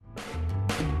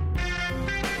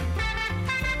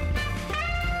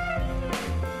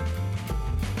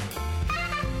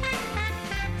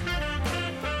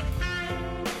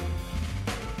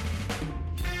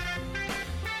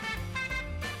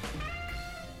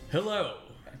Hello.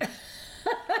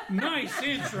 Nice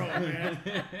intro, man.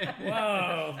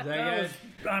 Wow. That's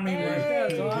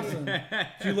awesome. Did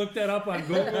you look that up on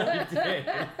Google?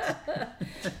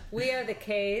 We are the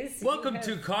K's. Welcome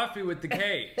to Coffee with the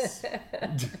K's.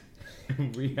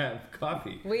 We have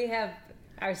coffee. We have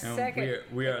our second.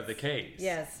 We are the K's.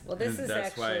 Yes. Well, this is that's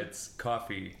actually. why it's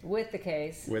coffee with the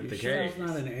K's. with the Sure K's. it's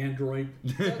not an Android.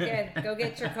 Go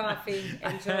get your coffee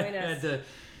and join us.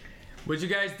 What you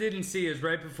guys didn't see is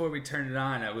right before we turned it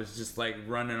on, I was just like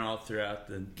running all throughout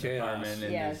the apartment,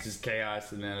 and Yes. it's just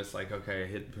chaos. And then it's like, okay, I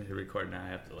hit record now. I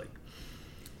have to like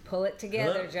Pull it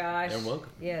together, Hello. Josh. And welcome.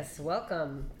 Yes,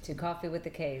 welcome to Coffee with the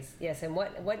K's. Yes, and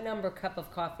what number cup of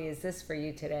coffee is this for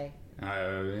you today?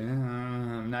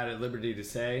 I'm not at liberty to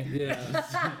say. Yeah.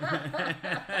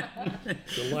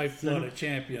 The lifeblood of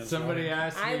champions. Somebody right?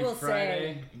 asked me I will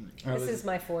Friday. This is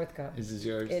my fourth cup. This is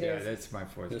yours? It yeah, is. that's my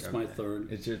fourth. That's cup. my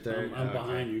third. It's your third? I'm Okay.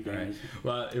 behind you guys. All right.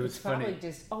 Well, it was It's probably funny.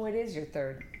 just. Oh, it is your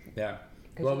third. Yeah.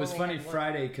 'Cause Well, it you was only funny had one.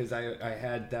 Friday because I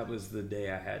had, that was the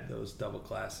day I had those double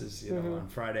classes, you know, on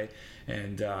Friday.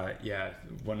 And yeah,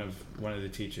 one of the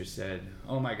teachers said,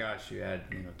 "Oh my gosh, you had,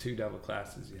 you know, 2 double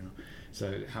classes, you know.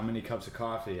 So how many cups of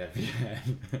coffee have you had?"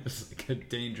 It's like a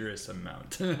dangerous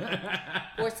amount.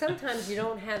 Or sometimes you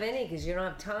don't have any because you don't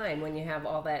have time when you have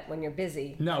all that, when you're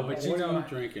busy. No, but you What are know, you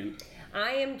drinking?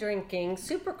 I am drinking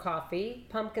super coffee,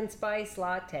 pumpkin spice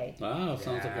latte. Wow,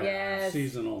 sounds like a Yes.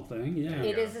 seasonal thing. Yeah.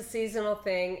 It is a seasonal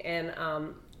thing, and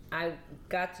I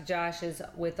got to Josh's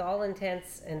with all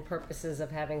intents and purposes of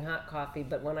having hot coffee,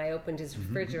 but when I opened his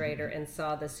refrigerator and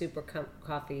saw the super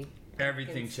coffee,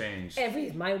 everything changed.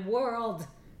 my world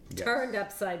Yes. turned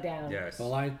upside down. Yes.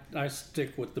 Well, I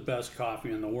stick with the best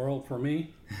coffee in the world for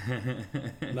me.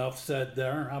 Enough said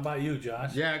there. How about you,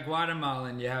 Josh? Yeah,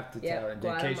 Guatemalan, you have to Yeah, tell it.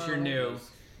 In case you're new,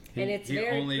 And it's he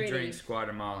very only pretty. drinks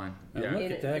Guatemalan. And Yeah.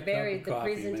 look at that Very, cup the of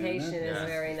coffee, presentation man. is Yeah.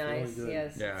 very It's really nice. good.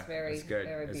 Yes, Yeah, it's very, it's good.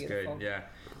 very it's beautiful. good.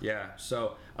 Yeah.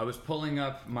 So I was pulling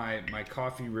up my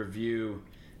coffee review,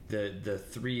 the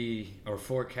 3 or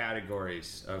 4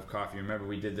 categories of coffee. Remember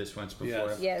we did this once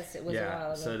before. Yes, it was a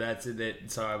while ago. So that's it.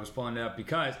 So I was pulling it up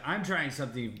because I'm trying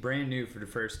something brand new for the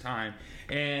first time,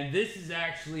 and this is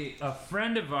actually a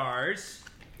friend of ours.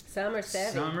 Summer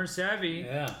Sevi. Summer Sevi.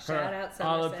 Yeah. Shout out Summer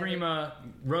Alla Sevi. Prima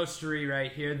Roastery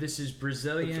right here. This is Put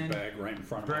Brazilian your bag right in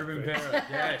front of Bourbon my face. Baarrell.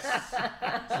 Yes.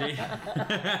 See?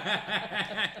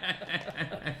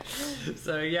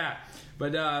 So yeah,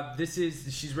 but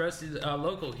she's roasted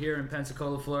local here in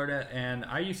Pensacola, Florida, and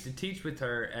I used to teach with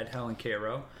her at Helen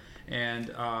Cairo,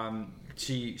 and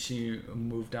she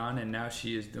moved on, and now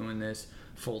she is doing this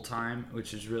full time,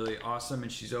 which is really awesome,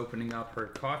 and she's opening up her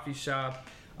coffee shop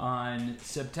on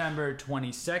September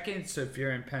 22nd. So if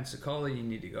you're in Pensacola, you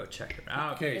need to go check her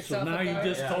out. Okay, It's so off now the you card.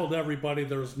 just Yeah. told everybody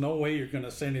there's no way you're going to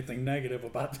say anything negative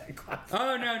about that coffee.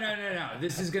 Oh no!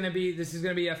 This is gonna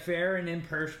be a fair and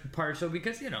impartial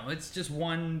because it's just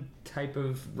one type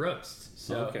of roast.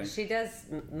 So Okay. She does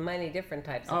many different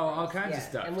types of all roasts. kinds of Yeah.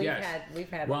 stuff. And we've yes.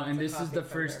 had well, lots and of this is coffee the from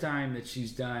first her. time that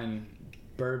she's done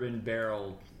bourbon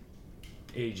barrel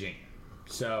aging.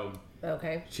 So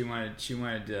Okay. she wanted she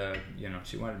wanted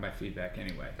my feedback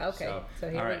anyway. Okay, so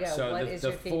here all we right, go. So What the, is the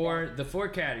your four feedback? the 4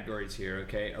 categories here,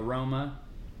 okay? Aroma,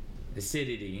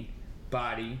 acidity,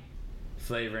 body,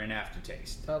 flavor, and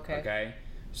aftertaste. Okay. Okay.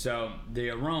 So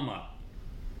the aroma,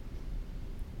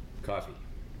 coffee.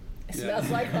 It smells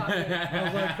like coffee.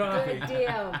 Smells like coffee. Good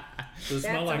deal. Does it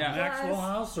smell That's like a Maxwell plus.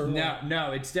 House or what?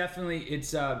 No, it's definitely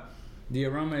the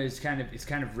aroma is kind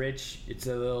of rich. It's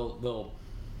a little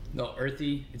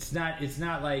earthy. It's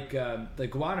not like the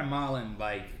Guatemalan,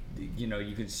 like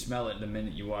you can smell it the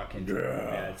minute you walk into it.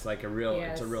 Yeah, it's like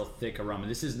Yes. it's a real thick aroma.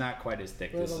 This is not quite as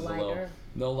thick. This is Lighter.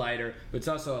 a little lighter, but it's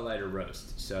also a lighter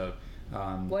roast. So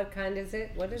What kind is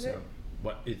it? What is it?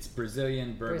 It's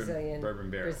Brazilian bourbon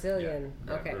Baarrell. Brazilian,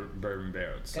 Yeah, okay. Bourbon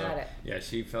Baarrell. So, Got it. Yeah,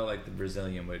 she felt like the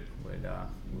Brazilian would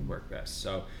work best.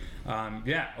 So,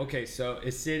 yeah, okay. So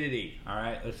acidity. All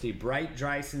right, let's see. Bright,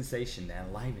 dry sensation that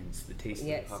enlivens the taste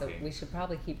Yes, of so the coffee. we should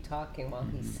probably keep talking while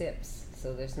he sips,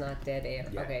 so there's not dead air.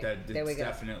 Yeah, Okay, that's there we go.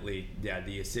 definitely. Yeah,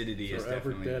 the acidity Is is there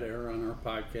ever definitely. dead air on our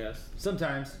podcast?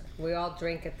 Sometimes. We all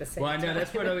drink at the same Well, I time. know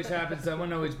that's what always happens. That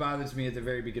one always bothers me at the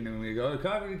very beginning when we go,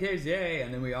 coffee with the case, yay!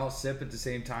 And then we all sip at the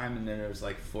same time, and then there's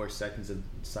like 4 seconds of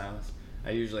silence.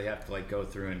 I usually have to like go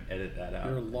through and edit that out.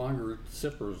 You're longer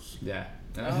sippers. Yeah.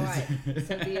 All right.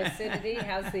 So the acidity,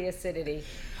 how's the acidity?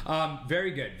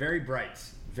 Very good. Very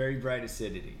bright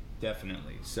acidity.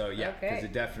 Definitely. So yeah, because Okay.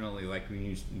 it definitely, like when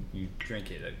you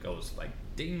drink it, it goes like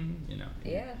ding,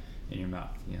 Yeah. in your mouth,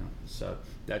 So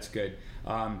that's good.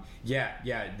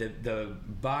 The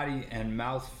body and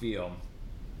mouth feel.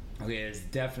 Okay, it's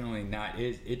definitely not.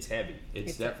 It's heavy.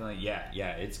 It's definitely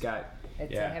It's got.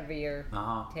 It's a heavier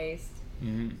taste.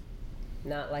 Mm-hmm.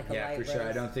 Not like a light for sure. roast.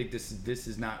 I don't think this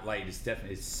is not light.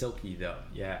 It's silky though.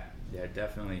 Yeah,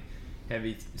 definitely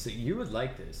heavy. So you would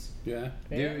like this. Yeah.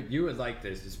 You would like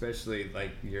this, especially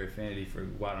like your affinity for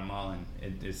Guatemalan.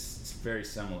 It's very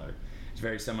similar. It's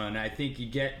very similar, and I think you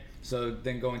get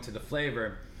then going to the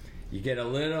flavor, you get a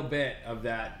little bit of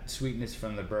that sweetness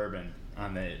from the bourbon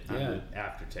on the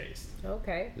aftertaste.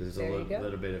 Okay. There's there a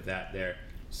little bit of that there.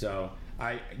 So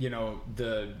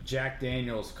the Jack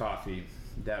Daniel's coffee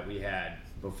that we had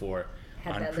before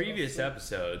on previous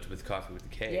episodes with Coffee with the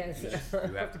K, yes.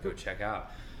 you have to go check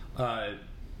out.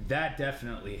 That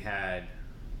definitely had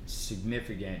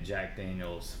significant Jack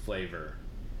Daniel's flavor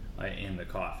in the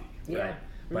coffee, right? Yeah.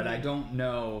 But I don't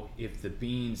know if the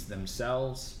beans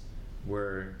themselves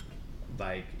were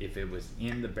like if it was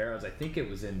in the barrels. I think it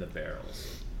was in the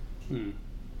barrels. I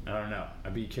don't know.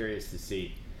 I'd be curious to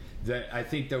see. I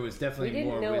think there was definitely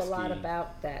more whiskey. We didn't know a lot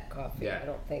about that coffee. I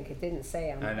don't think it didn't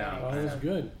say on the bag. Oh, it was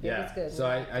good. It was good. So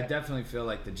I definitely feel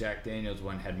like the Jack Daniel's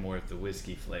one had more of the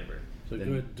whiskey flavor. It's a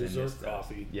good dessert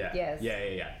coffee. Yeah. Yes.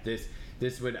 Yeah.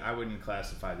 I wouldn't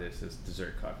classify this as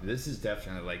dessert coffee. This is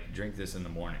definitely like drink this in the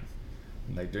morning.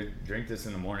 Like drink this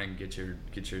in the morning, get your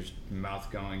mouth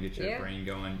going, get your brain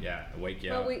going. Yeah, wake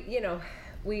you up.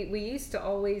 Well, we used to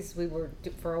always,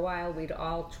 for a while, we'd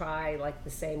all try like the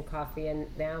same coffee, and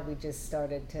now we just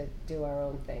started to do our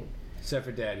own thing. Except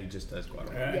for Dad, he just does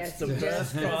Guatemala. That's the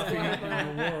best coffee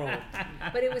in the world.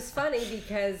 But it was funny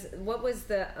because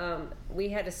we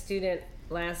had a student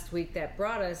last week that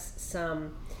brought us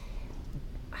some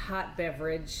hot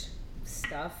beverage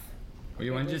stuff. Well,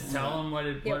 you want to just tell them what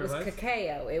it was? It was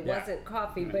cacao. It wasn't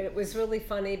coffee, but it was really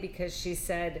funny because she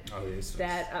said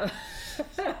that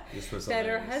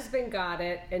her husband got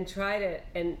it and tried it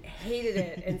and hated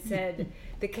it and said,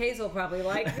 the K's will probably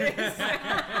like this.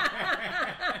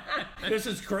 This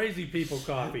is crazy people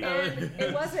coffee. And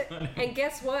it wasn't. And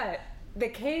guess what? The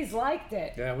K's liked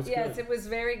it. Yeah, it was good. good. It was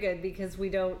very good because we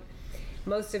don't.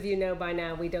 Most of you know by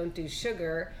now we don't do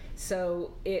sugar,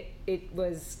 so it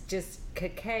was just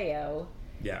cacao.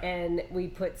 Yeah. And we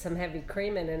put some heavy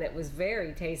cream in, and it was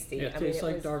very tasty. Yeah, it tastes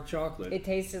like dark chocolate. It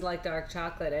tasted like dark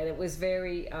chocolate, and it was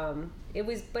very. It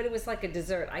was like a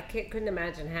dessert. I couldn't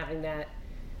imagine having that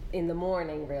in the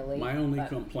morning, really. My only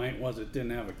complaint was it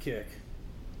didn't have a kick.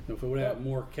 If it would have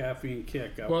more caffeine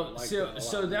kick, I would like that a lot.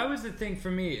 So that was the thing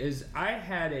for me is I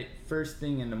had it first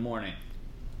thing in the morning,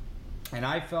 and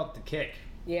I felt the kick.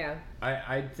 Yeah.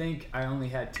 I think I only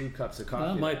had 2 cups of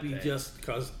coffee. That might be just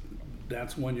because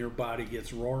that's when your body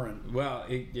gets roaring. Well,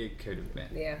 it could have been.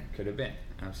 Yeah. Could have been.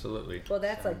 Absolutely. Well,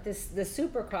 that's like this. The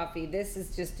super coffee. This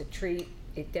is just a treat.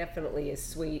 It definitely is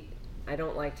sweet. I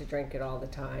don't like to drink it all the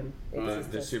time. It's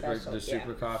the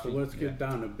super coffee. So let's get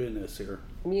down to business here.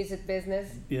 Music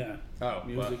business. Yeah. Oh,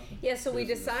 music. Yeah. So we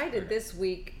decided this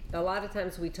week. A lot of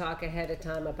times we talk ahead of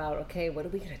time about what are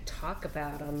we going to talk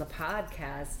about on the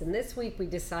podcast, and this week we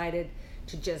decided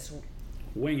to just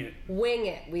wing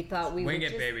it. We thought we would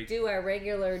just do our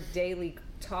regular daily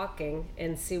talking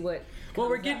and see what. Well,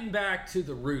 we're getting back to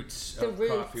the roots of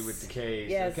Coffee with the K's.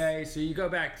 Yes. Okay, so you go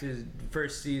back to the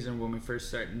first season when we first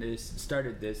started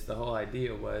this. The whole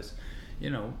idea was,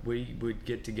 we would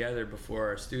get together before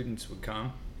our students would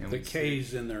come. And the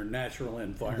K's in their natural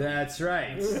environment. That's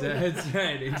right. That's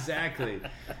right. Exactly.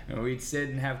 And we'd sit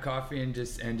and have coffee and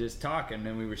just talk, and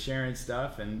then we were sharing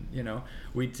stuff, and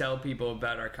we'd tell people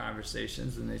about our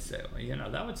conversations, and they'd say,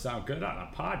 well, that would sound good on a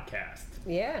podcast.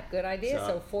 Yeah, good idea.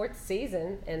 So 4th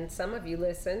season, and some of you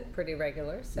listen pretty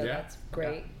regular, so that's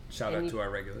great. Yeah. Shout out to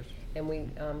our regulars. And we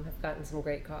have gotten some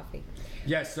great coffee.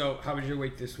 Yeah. So how was your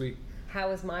week this week? How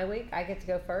was my week? I get to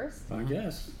go first. I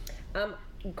guess.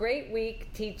 Great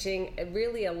week teaching.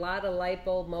 Really a lot of light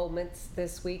bulb moments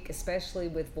this week, especially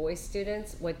with voice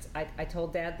students. What I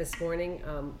told Dad this morning,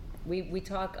 we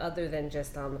talk other than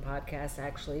just on the podcast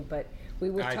actually, but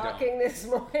we were talking this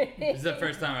morning. This is the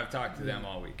first time I've talked to them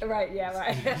all week. Right, yeah,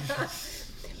 right.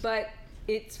 But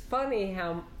it's funny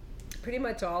how pretty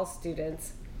much all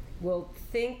students will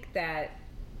think that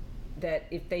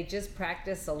if they just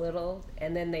practice a little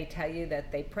and then they tell you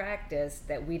that they practice,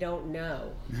 that we don't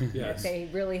know. Yes. That they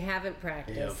really haven't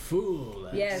practiced. You're a fool.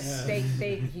 Yes,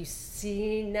 you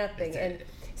see nothing. And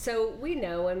so we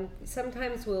know, and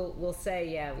sometimes we'll say,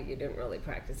 yeah, well, you didn't really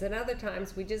practice. And other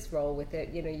times we just roll with it.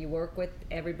 You work with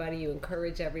everybody, you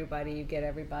encourage everybody, you get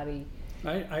everybody.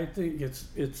 I think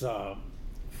it's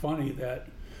funny that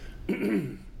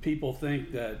people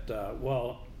think that,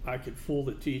 I could fool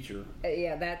the teacher.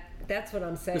 Yeah, that's what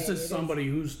I'm saying. This is somebody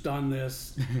who's done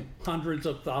this hundreds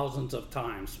of thousands of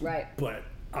times. Right. But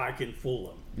I can fool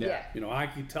them. Yeah. You know, I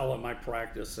can tell them I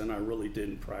practice, and I really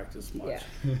didn't practice much.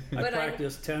 Yeah. I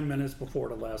practiced 10 minutes before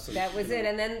the lesson. That was it.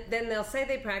 And then they'll say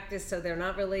they practiced, so they're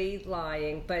not really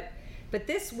lying. But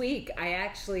this week, I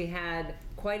actually had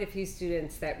quite a few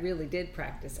students that really did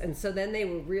practice, and so then they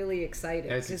were really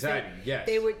excited. That's exciting. Yes.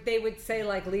 They would say,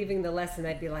 like, leaving the lesson,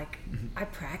 I'd be like, I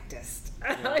practiced.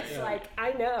 It's like,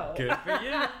 I know. Good for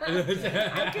you.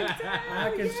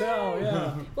 I can tell.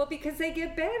 Yeah. Well, because they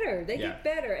get better. They get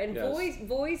better, and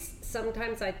voice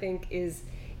sometimes I think is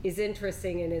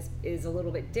interesting and is a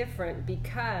little bit different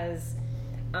because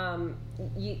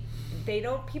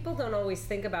people don't always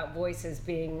think about voice as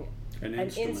being an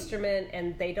instrument,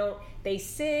 and they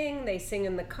sing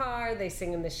in the car, they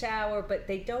sing in the shower, but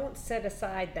they don't set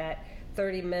aside that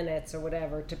 30 minutes or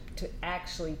whatever to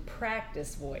actually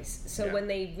practice voice. So when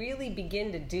they really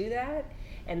begin to do that,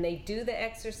 and they do the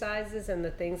exercises and the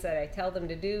things that I tell them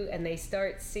to do, and they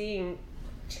start seeing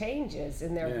changes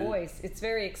in their voice, it's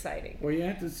very exciting. Well, you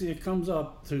have to see, it comes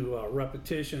up to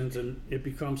repetitions, and it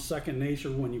becomes second nature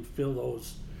when you feel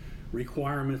those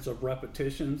requirements of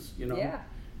repetitions, you know. Yeah.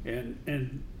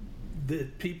 And the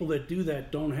people that do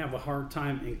that don't have a hard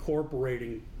time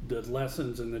incorporating the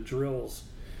lessons and the drills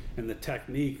and the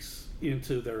techniques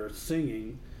into their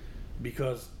singing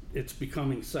because it's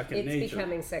becoming second nature. It's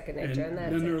becoming second nature, and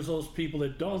that's then there's those people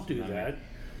that don't do that.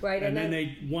 Right, and then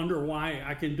they wonder why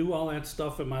I can do all that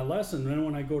stuff in my lesson, and then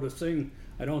when I go to sing,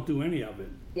 I don't do any of it.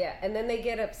 Yeah, and then they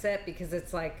get upset because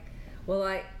it's like, well,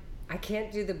 I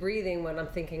can't do the breathing when I'm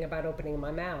thinking about opening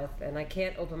my mouth, and I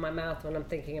can't open my mouth when I'm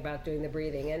thinking about doing the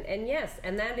breathing. And yes,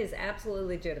 and that is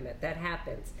absolutely legitimate. That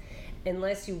happens.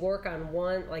 Unless you work on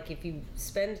one, like if you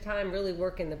spend time really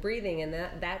working the breathing and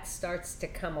that starts to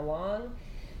come along,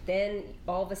 then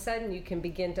all of a sudden you can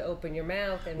begin to open your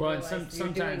mouth and realize you're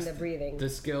doing the breathing. The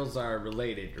skills are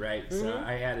related, right? Mm-hmm. So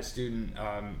I had a student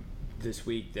this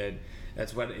week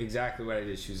that's exactly what I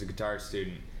did. She was a guitar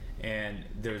student. And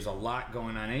there's a lot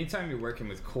going on. Anytime you're working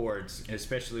with chords,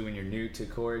 especially when you're new to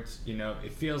chords, you know,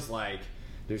 it feels like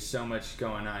there's so much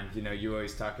going on. You know, you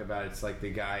always talk about it's like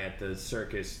the guy at the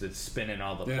circus that's spinning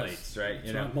all the plates, right?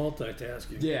 It's not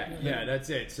multitasking. Yeah, that's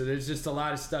it. So there's just a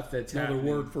lot of stuff that's happening.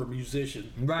 Another word for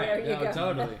musician. Right.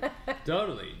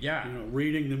 Totally. Yeah. You know,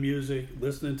 reading the music,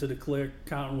 listening to the click,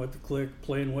 counting with the click,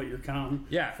 playing what you're counting.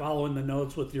 Yeah. Following the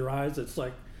notes with your eyes. It's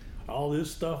like all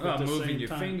this stuff at the moving same your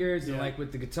time. fingers, and like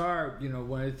with the guitar, you know,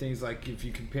 one of the things, like if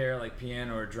you compare like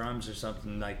piano or drums or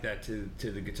something like that to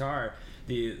the guitar,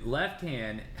 the left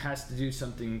hand has to do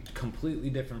something completely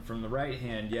different from the right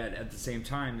hand, yet at the same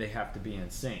time they have to be in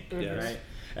sync, right?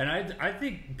 And I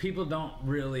think people don't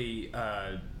really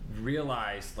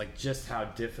realize like just how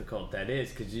difficult that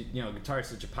is, because you know, guitar is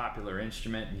such a popular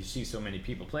instrument, and you see so many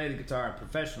people play the guitar, and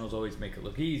professionals always make it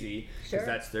look easy because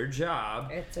that's their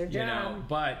job. It's their job. You know,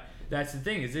 but that's the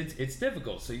thing, is it's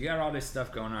difficult. So you got all this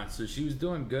stuff going on. So she was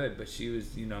doing good, but she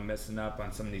was, you know, messing up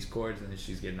on some of these chords, and then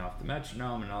she's getting off the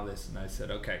metronome and all this. And I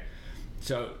said, okay,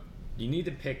 so you need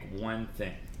to pick one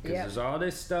thing, because there's all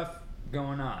this stuff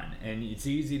going on, and it's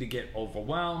easy to get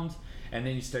overwhelmed, and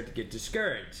then you start to get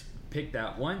discouraged. Pick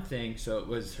that one thing. So it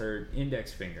was her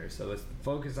index finger. So let's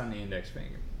focus on the index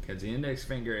finger, because the index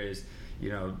finger is, you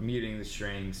know, muting the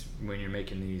strings when you're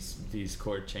making these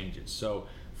chord changes. So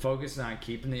focus on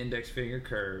keeping the index finger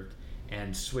curved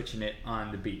and switching it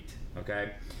on the beat,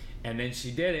 okay? And then she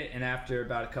did it, and after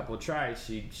about a couple of tries,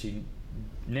 she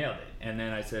nailed it. And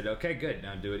then I said, okay, good,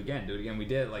 now do it again. We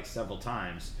did it like several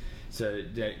times, so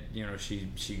that, you know,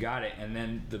 she got it. And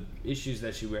then the issues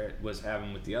that she was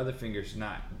having with the other fingers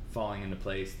not falling into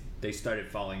place, they started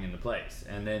falling into place.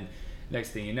 And then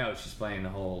next thing you know, she's playing the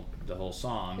whole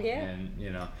song, and you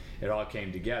know, it all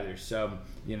came together. So,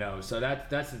 you know, so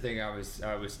that's the thing I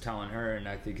was telling her, and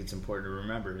I think it's important to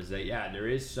remember, is that there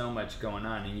is so much going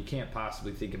on, and you can't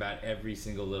possibly think about every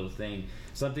single little thing.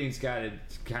 Something's got to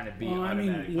kind of be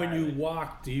automatic. I mean, when you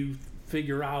walk, do you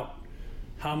figure out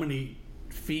how many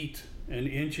feet and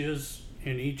inches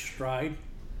in each stride?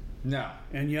 No.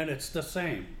 And yet it's the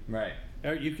same. Right.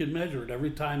 You can measure it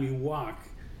every time you walk.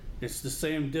 It's the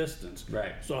same distance.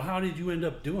 Right. So how did you end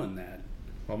up doing that?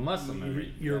 Well, muscle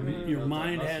memory. Your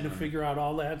mind had to figure out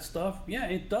all that stuff. Yeah,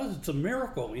 it does. It's a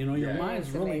miracle. You know, your mind's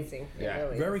really amazing.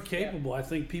 Really very capable. I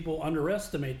think people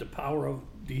underestimate the power of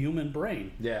the human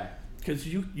brain. Yeah. Because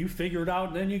you figure it out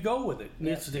and then you go with it. And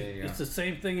it's the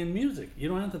same thing in music. You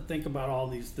don't have to think about all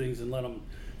these things and let them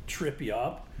trip you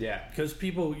up. Yeah. Because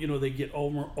people, they get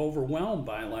overwhelmed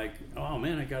by like, oh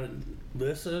man, I got to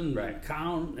listen and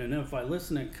count, and if I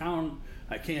listen and count,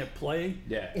 I can't play.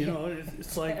 Yeah.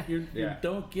 It's like you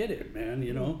don't get it,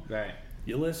 man. Right.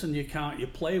 You listen, you count, you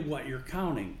play what you're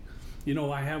counting.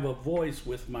 I have a voice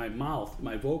with my mouth,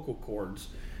 my vocal cords,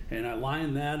 and I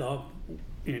line that up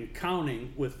in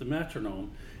counting with the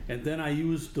metronome, and then I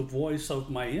use the voice of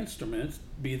my instruments,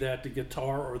 be that the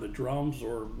guitar or the drums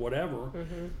or whatever,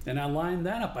 and I line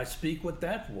that up. I speak with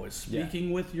that voice,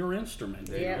 speaking with your instrument.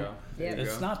 There you go. There you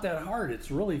It's go. not that hard. It's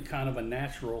really kind of a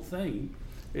natural thing.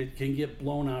 It can get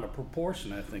blown out of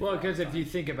proportion, I think. Well, because if you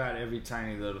think about every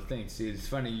tiny little thing, see, it's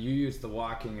funny, you use the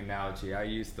walking analogy, I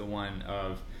use the one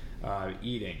of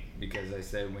eating, because I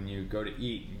said when you go to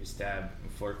eat, you stab a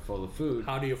fork full of food.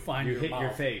 How do you find you your hit mouth?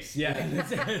 your face? Yeah,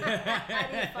 that's it. How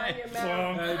do you find your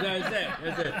mouth?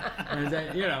 That's it. And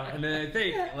then, and then I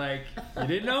think like you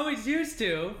didn't always used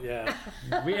to. Yeah.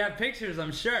 We have pictures,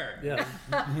 I'm sure. Yeah.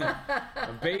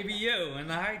 Of baby you in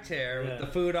the high chair with the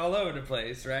food all over the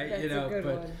place, right? That's a good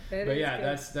one. That but is yeah,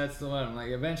 good. that's the one. Like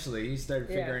eventually you started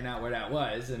figuring out where that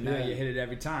was, and now you hit it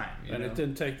every time. And it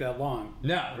didn't take that long.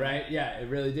 No, right? Yeah, it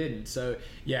really didn't. So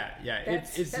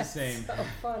it's the same. So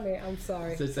funny. I'm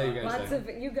sorry. So say you guys Lots of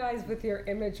you guys with your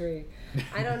imagery.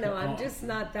 I don't know. I'm just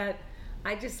not that.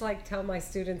 I just like tell my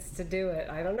students to do it.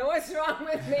 I don't know what's wrong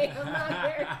with me. I'm not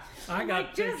there. I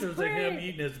got pictures of him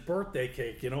eating his birthday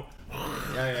cake,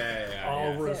 Yeah. all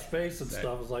over his face and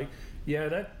stuff. It's like,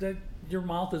 that your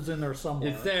mouth is in there somewhere.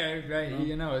 It's there, right?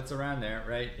 It's around there,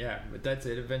 right? Yeah, but that's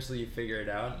it. Eventually, you figure it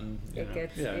out, and It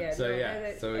gets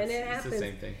so it's the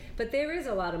same thing. But there is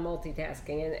a lot of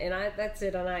multitasking, and that's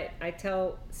it. And I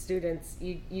tell students,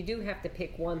 you do have to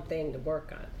pick one thing to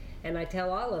work on. And I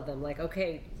tell all of them, like,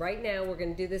 okay, right now we're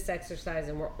going to do this exercise,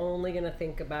 and we're only going to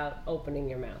think about opening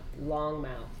your mouth, long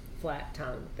mouth, flat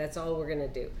tongue. That's all we're going to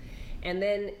do. And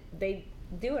then they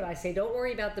do it. I say, don't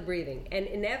worry about the breathing. And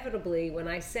inevitably, when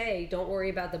I say don't worry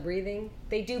about the breathing,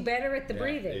 they do better at the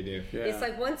breathing. They do. Yeah. It's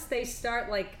like once they start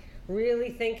like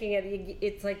really thinking it,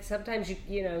 it's like sometimes you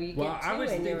get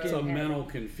it's a mental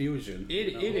confusion.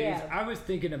 It is. I was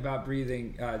thinking about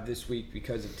breathing this week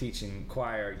because of teaching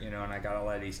choir, and I got a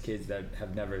lot of these kids that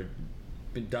have never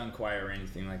been done choir or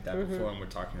anything like that before, and we're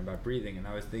talking about breathing, and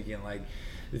I was thinking like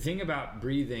the thing about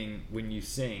breathing when you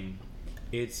sing,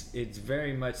 it's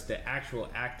very much the actual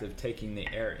act of taking the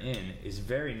air in is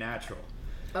very natural.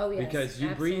 Oh yes, because you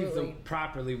absolutely. breathe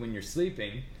properly when you're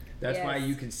sleeping. That's why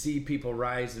you can see people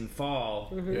rise and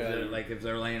fall. If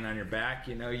they're laying on your back,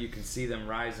 you can see them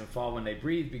rise and fall when they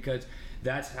breathe, because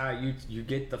that's how you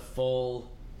get the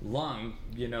full lung,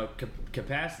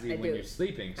 capacity when you're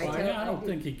sleeping. So I don't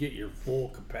think you get your full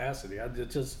capacity.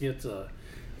 It just gets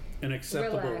an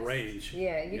acceptable range.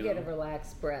 Yeah, you get a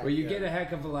relaxed breath. Well, you get a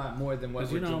heck of a lot more than what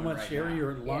we're doing right now. You know how much air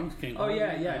your lungs can hold? Oh,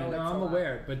 No, no, I'm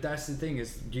aware. But that's the thing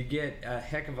is you get a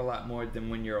heck of a lot more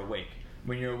than when you're awake.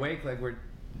 When you're awake, like we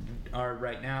are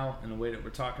right now, and the way that we're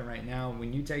talking right now,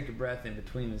 when you take a breath in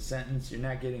between the sentence, you're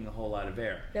not getting a whole lot of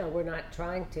air. No, we're not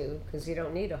trying to, because you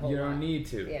don't need a whole lot. You don't need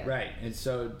to, Yeah. right. And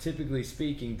so typically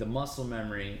speaking, the muscle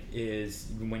memory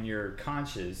is, when you're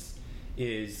conscious,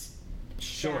 is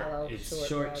short. It's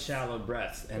short, shallow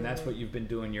breaths, and that's what you've been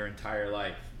doing your entire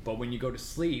life. But when you go to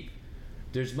sleep,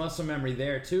 there's muscle memory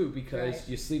there too, because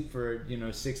you sleep for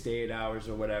 6 to 8 hours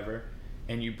or whatever,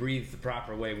 and you breathe the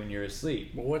proper way when you're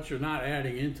asleep. But what you're not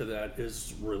adding into that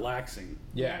is relaxing.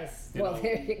 Yeah. Yes. Well,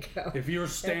 there you go. If you're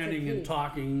standing and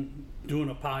talking, doing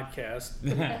a podcast,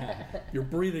 your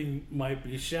breathing might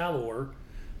be shallower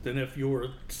than if you were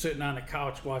sitting on a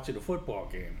couch watching a football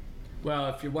game.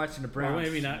 Well, if you're watching the Browns, or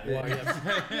maybe not. Well, yes.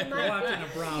 Watching the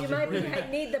Browns. You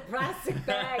might need the plastic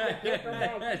bag.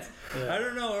 I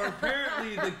don't know. Or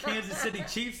apparently the Kansas City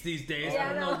Chiefs these days.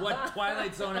 I don't know what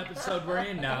Twilight Zone episode we're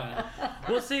in now.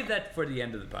 We'll save that for the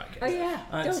end of the podcast. Oh yeah,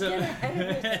 don't get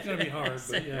ahead. It's gonna be hard.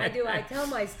 But yeah. I do. I tell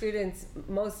my students,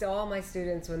 all my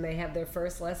students, when they have their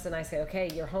first lesson, I say, okay,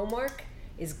 your homework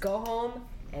is go home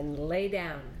and lay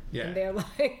down. Yeah. And they're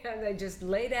like, and they just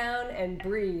lay down and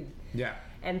breathe. Yeah.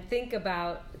 And think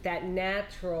about that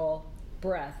natural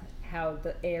breath, how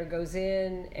the air goes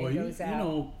in and goes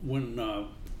out. When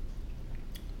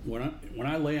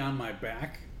I lay on my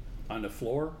back on the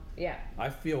floor, I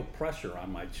feel pressure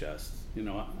on my chest.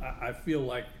 I feel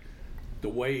like the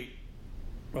weight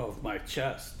of my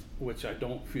chest, which I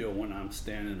don't feel when I'm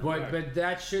standing erect. But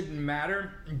that shouldn't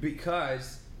matter,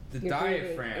 because the Your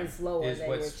diaphragm is lower is than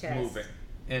what's your chest. moving.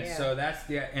 And so that's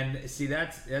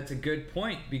that's a good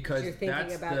point, because You're thinking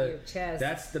that's about your chest.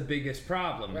 That's the biggest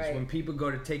problem is when people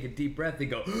go to take a deep breath, they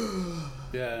go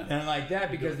and like that,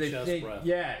 because they think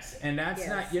breath. And that's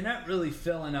not, you're not really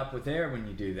filling up with air when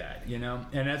you do that, you know.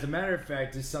 And as a matter of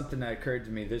fact, it's something that occurred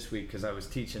to me this week, because I was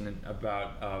teaching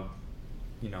about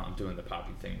you know, I'm doing the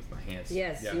poppy thing with my hands.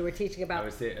 Yes, you were teaching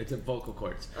about... It's vocal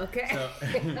cords. Okay. So,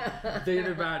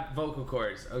 thinking about vocal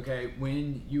cords, okay,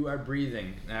 when you are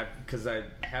breathing, because I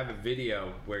have a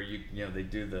video where you know, they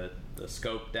do the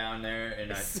scope down there,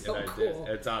 and cool.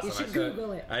 It's awesome. You should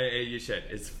Google it. You should.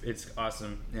 It's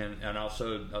awesome, and I'll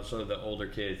show the older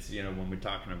kids, you know, when we're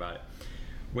talking about it.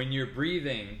 When you're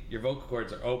breathing, your vocal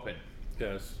cords are open.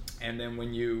 Yes. And then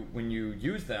when you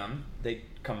use them, they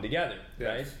come together,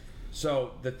 right? Yes.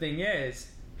 So the thing is,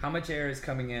 how much air is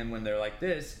coming in when they're like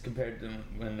this compared to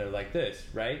when they're like this,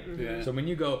 right? Yeah. So when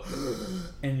you go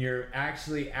and you're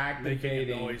actually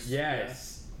activating,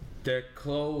 they're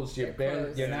closed.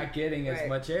 You're not getting as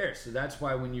much air. So that's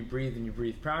why when you breathe and you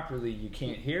breathe properly, you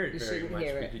can't hear it very much.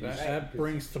 That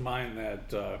brings to mind that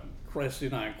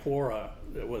Crescina Quora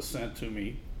that was sent to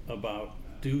me about,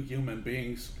 do human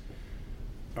beings,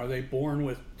 are they born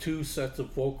with two sets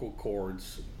of vocal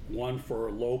cords? One for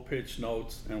low-pitched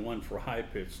notes and one for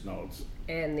high-pitched notes.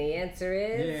 And the answer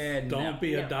is... Don't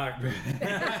be a doctor.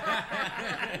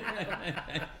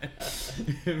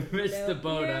 Missed the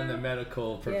boat on the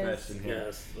medical profession here.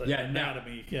 Yes.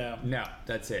 Anatomy. No,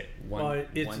 that's it.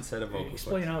 One set of vocal cords.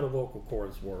 Explain how the vocal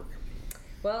cords work.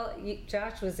 Well,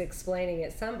 Josh was explaining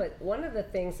it some, but one of the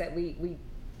things that we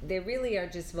they really are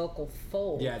just vocal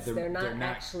folds. Yeah, they're not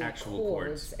actually actual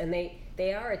cords, and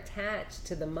they are attached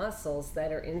to the muscles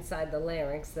that are inside the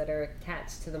larynx, that are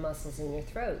attached to the muscles in your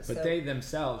throat. But so they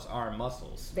themselves are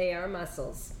muscles. They are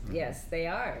muscles. Mm-hmm. Yes, they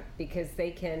are, because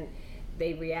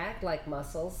they react like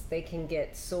muscles. They can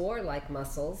get sore like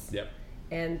muscles. Yep.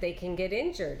 And they can get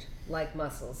injured like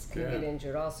muscles can get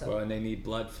injured also. Well, and they need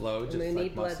blood flow just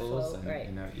like muscles. Right.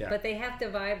 You know, But they have to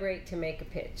vibrate to make a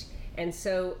pitch. And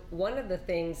so one of the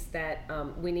things that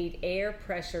we need air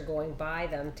pressure going by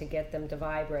them to get them to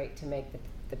vibrate to make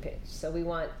the pitch. So we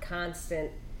want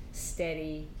constant,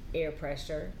 steady air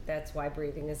pressure. That's why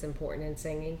breathing is important in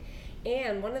singing.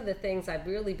 And one of the things I've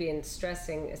really been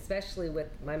stressing, especially with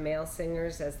my male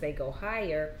singers as they go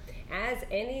higher, as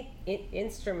any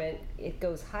instrument, it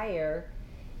goes higher,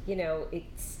 you know,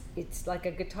 it's like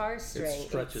a guitar string. It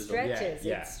stretches.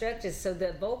 It stretches. So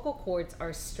the vocal cords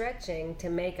are stretching to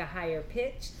make a higher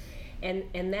pitch, and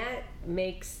that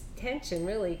makes tension,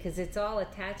 really, because it's all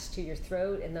attached to your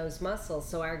throat and those muscles.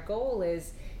 So our goal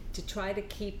is to try to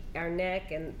keep our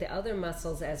neck and the other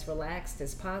muscles as relaxed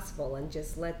as possible, and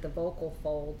just let the vocal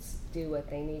folds do what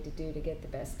they need to do to get the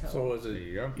best tone. So is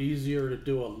it easier to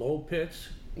do a low pitch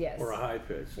or a high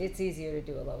pitch? It's easier to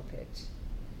do a low pitch.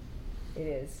 It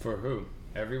is. For who?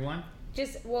 Everyone?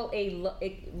 Just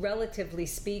relatively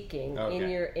speaking,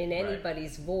 in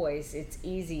anybody's voice, it's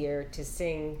easier to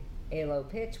sing a low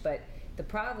pitch. But the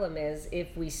problem is,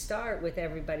 if we start with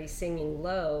everybody singing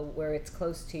low, where it's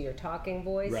close to your talking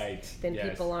voice, then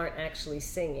people aren't actually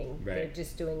singing. They're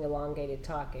just doing elongated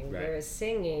talking. Whereas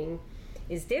singing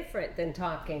is different than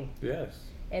talking. Yes.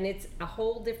 And it's a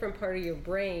whole different part of your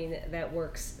brain that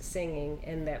works singing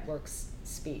and that works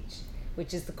speech,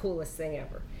 which is the coolest thing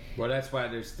ever. Well, that's why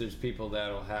there's people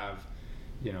that'll have,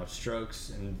 you know, strokes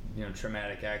and, you know,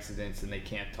 traumatic accidents, and they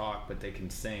can't talk, but they can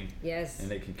sing. Yes.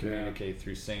 And they can communicate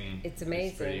through singing. It's amazing.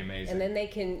 It's pretty amazing. And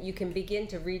then you can begin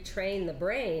to retrain the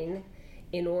brain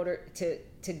in order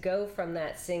to go from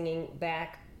that singing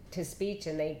back to speech,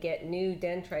 and they get new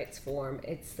dendrites form.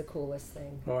 It's the coolest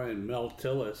thing. Oh, and Mel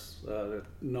Tillis,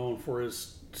 known for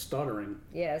his stuttering.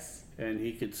 Yes. And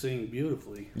he could sing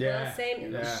beautifully. Yeah. Well,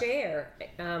 same. Yeah.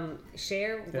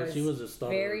 Cher was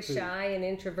very shy and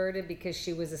introverted because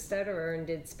she was a stutterer and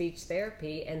did speech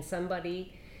therapy. And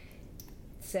somebody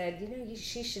said, you know,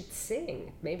 she should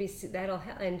sing. Maybe that'll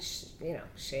help. And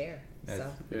Cher. So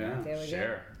there we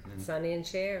go. Sonny and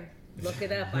Cher. Look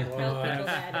it up. I tell people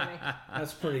that.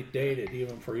 That's pretty dated,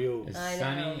 even for you.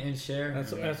 Sonny and Cher.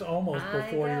 That's almost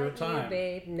before your time. You,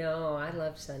 babe. No, I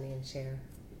love Sonny and Cher.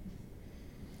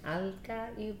 I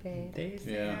got you, babe. They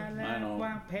say I know.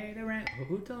 I'll pay the rent.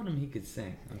 Who told him he could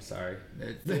sing? I'm sorry.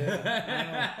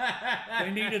 They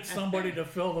needed somebody to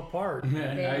fill the part.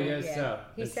 I guess so.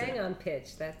 He sang on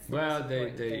pitch. That's the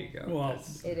there you go. Well,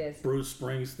 it is. Bruce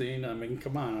Springsteen. I mean,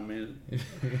 come on. I mean,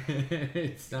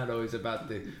 it's not always about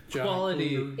the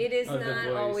quality. It is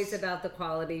not always about the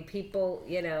quality. People,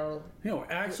 you know. You know,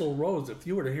 Axl Rose. If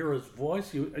you were to hear his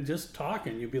voice, you just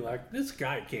talking, you'd be like, "This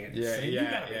guy can't sing. You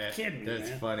gotta be kidding me,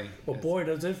 man." funny. Well, boy,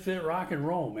 does it fit rock and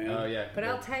roll, man. Oh yeah. But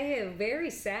I'll tell you, very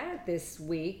sad this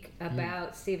week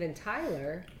about Steven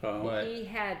Tyler. What? He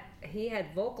had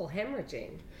vocal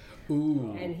hemorrhaging.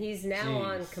 Ooh. And he's now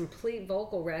on complete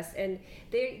vocal rest. And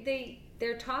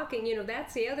they're talking,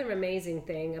 that's the other amazing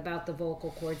thing about the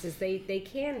vocal cords is they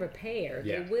can repair.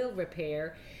 Yeah. They will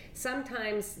repair.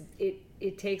 Sometimes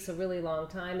it takes a really long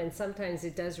time, and sometimes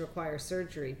it does require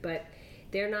surgery. But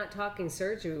they're not talking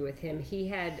surgery with him. He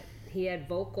had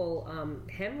vocal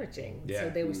hemorrhaging. Yeah. So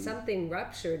there was something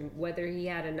ruptured, whether he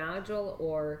had a nodule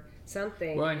or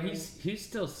something. Well, and he's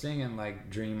still singing like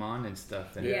 "Dream On" and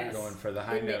stuff, and going for the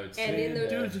high notes. And in the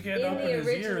dude's getting up in his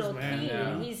original years, man. key,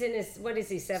 Yeah. he's in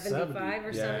his 75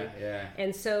 or something. Yeah.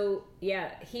 And so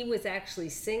he was actually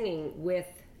singing with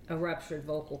a ruptured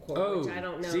vocal cord, which I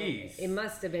don't know. Geez. It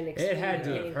must have been extremely It had to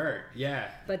have painful. hurt. Yeah.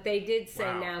 But they did say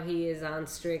Wow. now he is on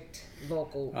strict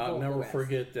vocal. I'll vocal never rest.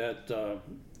 forget that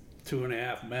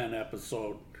 2.5 Men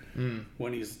episode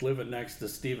when he's living next to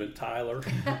Steven Tyler.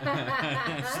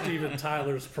 Steven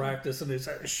Tyler's practicing. He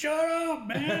said, "Shut up,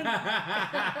 man!"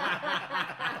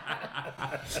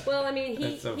 Well, I mean,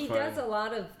 That's so he funny. does a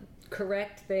lot of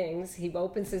correct things. He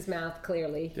opens his mouth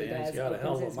clearly. Yeah, he's got a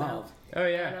hell of a mouth. Oh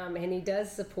yeah. And he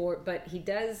does support, but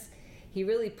he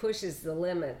really pushes the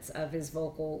limits of his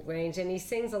vocal range, and he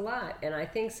sings a lot. And I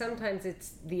think sometimes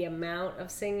it's the amount of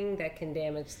singing that can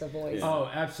damage the voice. Oh,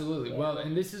 absolutely. Well,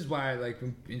 and this is why,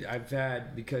 I've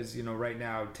had, because, right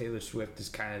now Taylor Swift is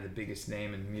kind of the biggest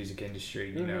name in the music industry,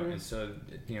 you know, and so,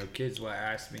 kids will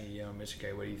ask me, Mr.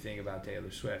 K, what do you think about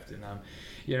Taylor Swift? And,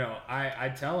 I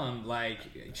tell them,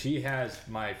 she has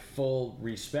my full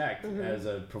respect as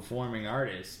a performing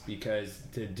artist, because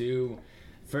to do...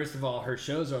 First of all, her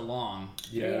shows are long.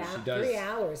 She does 3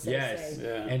 hours. They yes, say.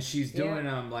 Yeah. and she's doing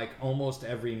them almost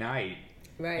every night,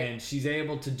 Right. and she's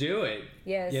able to do it.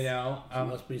 Yes. She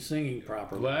must be singing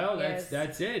properly. Well, Yes.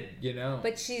 that's it.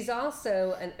 But she's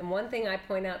also, and one thing I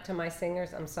point out to my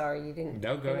singers, I'm sorry you didn't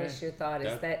No, go finish ahead. your thought,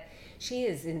 No. is that she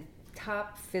is in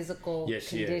top physical Yes,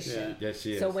 she is. condition. Yeah. Yes,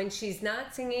 she is. So when she's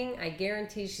not singing, I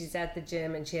guarantee she's at the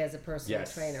gym and she has a personal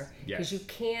Yes. trainer. Yes. Because you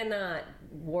cannot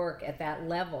work at that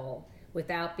level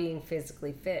without being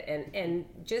physically fit. And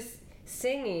just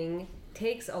singing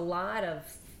takes a lot of,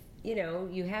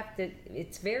 you have to,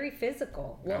 it's very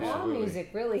physical. Well, all Absolutely. music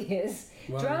really is.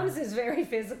 Well, Drums is very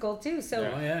physical too. So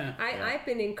Yeah. I've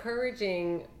been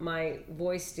encouraging my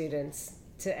voice students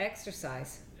to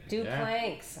exercise. Do Yeah.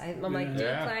 planks. I'm like, do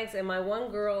Yeah. planks. And my one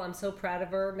girl, I'm so proud of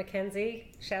her,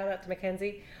 Mackenzie. Shout out to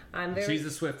Mackenzie. She's a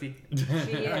Swiftie. She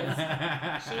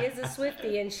is. She is a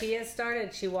Swiftie, and she has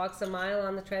started. She walks a mile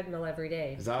on the treadmill every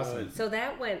day. It's awesome. So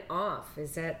that went off.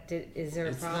 Is there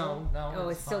a problem? no, Oh,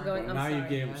 it's it's still fine. going. I'm Now sorry. you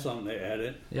gave him something to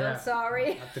edit. Yeah. I'm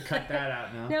sorry. Have to cut that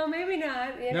out now. No, maybe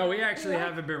not. No, we actually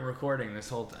haven't been recording this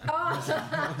whole time.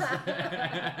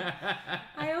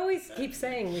 I always keep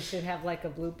saying we should have like a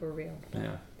blooper reel.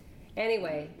 Yeah.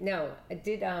 Anyway, no.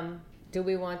 Do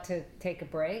we want to take a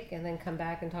break and then come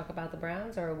back and talk about the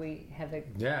Browns, or we have a?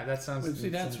 Yeah, that sounds. See,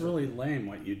 that's really lame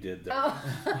what you did there. Oh,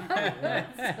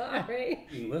 sorry.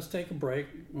 Let's take a break.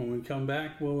 When we come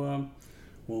back, we'll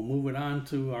move it on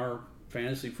to our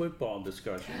fantasy football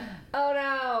discussion. Oh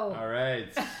no. All right.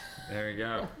 There we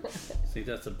go. See,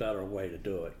 that's a better way to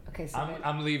do it. Okay, so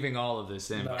I'm leaving all of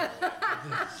this in.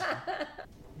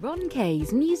 Ron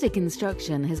Kay's music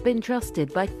instruction has been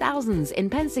trusted by thousands in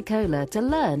Pensacola to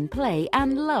learn, play,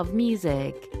 and love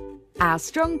music. Our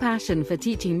strong passion for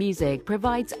teaching music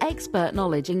provides expert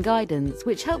knowledge and guidance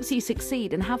which helps you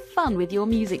succeed and have fun with your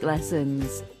music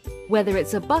lessons. Whether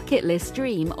it's a bucket list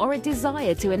dream or a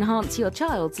desire to enhance your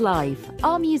child's life,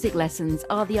 our music lessons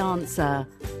are the answer.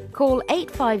 Call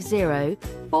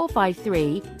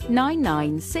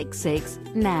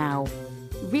 850-453-9966 now.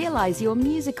 Realize your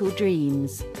musical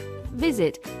dreams.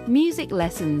 Visit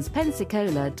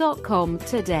musiclessonspensacola.com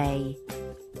today.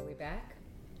 are we back?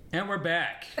 And we're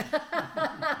back.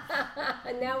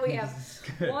 And now we have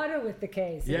water with the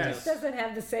case. It Yes. just doesn't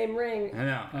have the same ring. I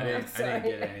know. I didn't get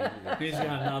any. He's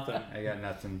got nothing. I got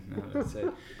nothing. No, that's it.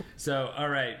 So, all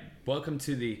right. Welcome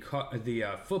to the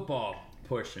football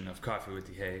portion of Coffee with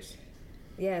the Hayes.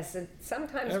 Yes, and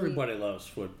sometimes Everybody loves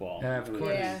football. Of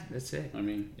course. Yeah. That's it. I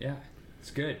mean, Yeah. It's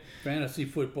good. fantasy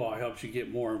football helps you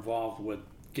get more involved with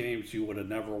games you would have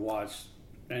never watched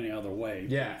any other way.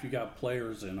 Yeah. But if you got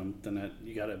players in them, then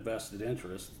you got a vested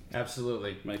interest.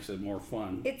 Absolutely. Makes it more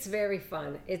fun. It's very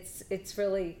fun. It's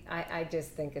really, I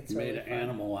just think it's You really made an fun.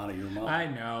 animal out of your mouth. I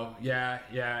know. Yeah,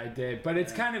 I did. But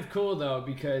it's kind of cool though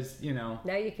because Now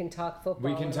you can talk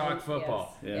football. we can talk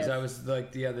football. Yes. Because I was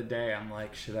like the other day, I'm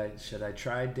like, should I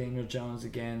try Daniel Jones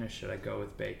again or should I go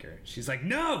with Baker? She's like,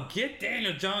 no, get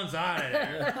Daniel Jones out of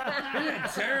there.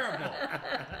 He's terrible.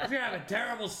 He's gonna have a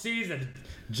terrible season.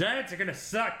 Giants are gonna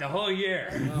suck the whole year.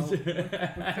 Well, we're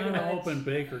kind of hoping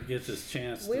Baker gets his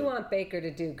chance. We want Baker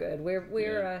to do good.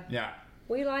 Yeah.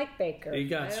 We like Baker. He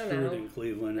got I don't screwed know. in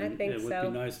Cleveland, and I think it would so.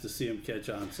 be nice to see him catch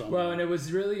on somewhere. Well, and it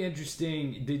was really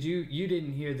interesting. Did you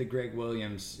didn't hear the Greg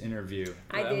Williams interview?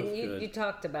 I That didn't. was good. You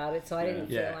talked about it, so I didn't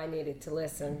Yeah. feel I needed to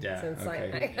listen. Yeah, since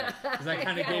okay. Because I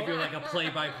kind of gave you like a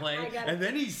play-by-play, I got it. and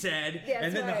then he said, Yes,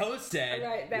 and then right. the host said,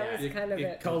 Right, that was kind of it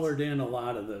it. colored in a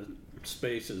lot of the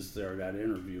spaces there, that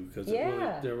interview, because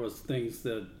Yeah. there was things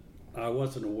that I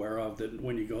wasn't aware of that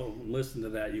when you go and listen to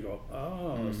that, you go,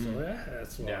 oh, so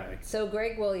that's why. Yeah. So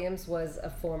Greg Williams was a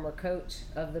former coach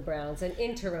of the Browns, an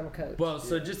interim coach. Well,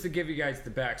 so just to give you guys the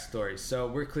backstory, so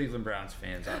we're Cleveland Browns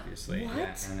fans, obviously. What?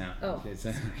 Yeah, I know. Oh. In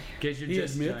case you're He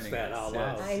just admits joining that us. out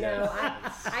Yes, loud. I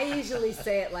know. I usually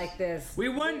say it like this. We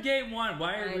won game one.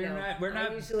 Why I are we know. not? We're I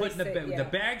not usually putting say- the yeah.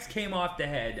 bags came off the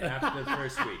head after the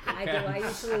first week. I Okay? do. I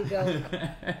usually go.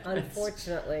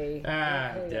 Unfortunately,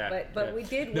 yeah, but yeah. we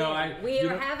did win. No, we you are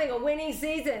don't- having a winning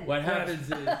season. What happens is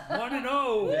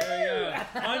 1-0. there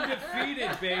we go,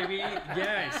 undefeated, baby.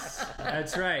 Yes,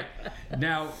 that's right.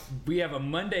 Now we have a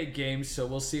Monday game, so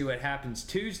we'll see what happens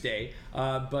Tuesday.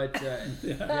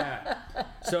 Yeah.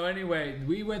 So anyway,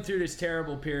 we went through this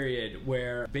terrible period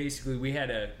where basically we had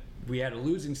a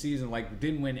losing season, like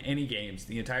didn't win any games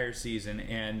the entire season,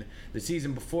 and the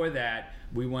season before that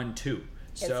we won 2.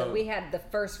 And so we had the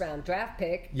first round draft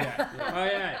pick. Yeah. Oh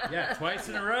yeah. Twice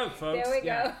in a row, folks. There we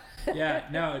yeah. go. Yeah.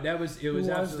 No, it was Who was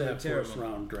absolutely that terrible. first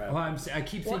round draft? Well, I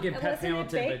keep thinking Pat Wasn't it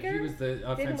Hamilton, but he Baker? was the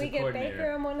offensive Didn't we get coordinator.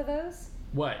 Baker on one of those?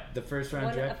 What? The first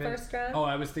round draft pick? first round? Oh,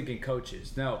 I was thinking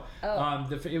coaches. No. Oh.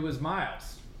 It was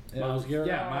Miles. Miles Garrett?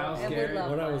 Yeah, Miles and Garrett. we love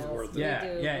What I was Miles. worth it. We Yeah, do.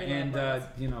 yeah, We love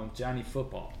and Miles. Johnny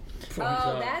Football.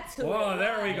 Oh, that's who. Whoa, it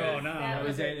there we was. go now. That It was,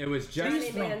 was it. it was Johnny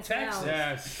just from Manziel. Texas.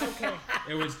 Yes. Okay.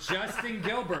 It was Justin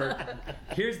Gilbert.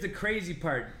 Here's the crazy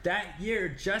part. That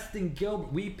year,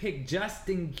 we picked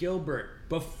Justin Gilbert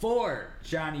before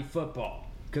Johnny Football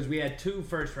because we had 2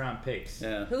 first-round picks.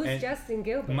 Yeah. Who's And Justin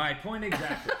Gilbert? My point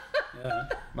exactly. Yeah.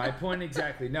 My point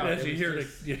exactly. No, As it you was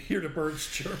hear just- the birds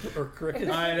chirp or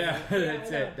crickets. I know. I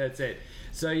know. That's it.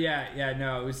 So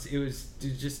no, it was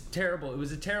just terrible. It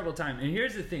was a terrible time. And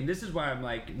here's the thing. This is why I'm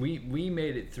like, we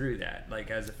made it through that. Like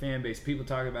as a fan base, people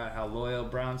talk about how loyal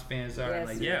Browns fans are. Yes,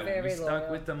 and like, we're very we stuck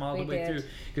loyal. with them all We the way did. through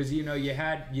because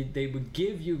they would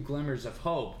give you glimmers of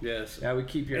hope. Yes. That would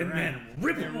keep you And around. then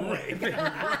rip them away.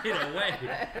 right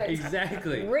away.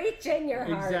 Exactly. Reach in your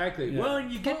heart. Exactly. Yeah. Well,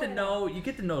 and you get to know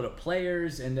the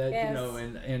players and Yes.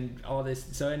 and all this.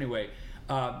 So anyway,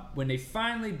 when they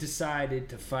finally decided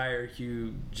to fire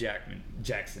Hugh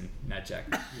Jackson, not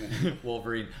Jackman,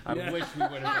 Wolverine. I Yeah. wish we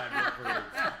would have had Wolverine.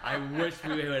 I wish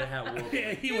we would have had Wolverine.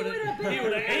 Yeah, he would have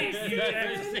been hated you.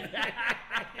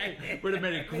 Would have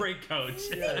been a great coach.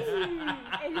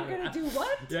 And you're gonna do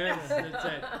what? Yes,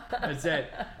 that's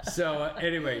it. So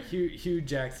anyway, Hugh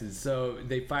Jackson. So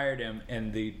they fired him,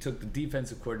 and they took the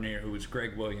defensive coordinator, who was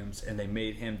Greg Williams, and they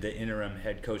made him the interim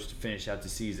head coach to finish out the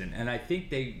season. And I think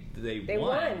they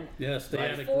won. Yes, they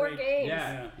had a 4 great games.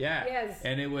 Yeah. Yes.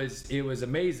 And it was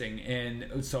amazing,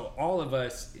 and so all of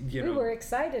us, We were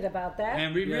excited about that.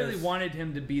 and we really Yes. wanted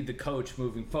him to be the coach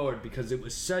moving forward because it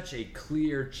was such a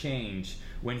clear change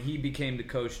when he became the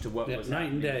coach to what Yeah, was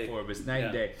night and happening day. before. It was night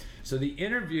and Yeah. day. So the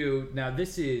interview, now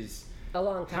this is a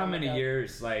long time how many ago.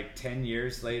 years? Like 10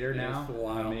 years later Yeah, now? it's a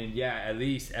while. I mean, yeah, at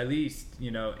least,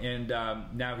 and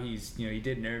now he's, he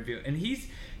did an interview, and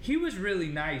he was really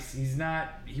nice.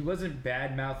 He wasn't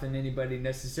bad mouthing anybody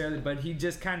necessarily, but he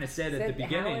just kind of said at the Said how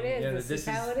beginning, it is. This is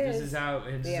how it is. This is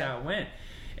how it went.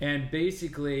 And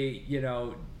basically,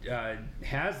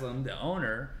 Haslam, the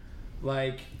owner,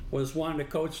 was wanting to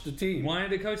coach the team. wanted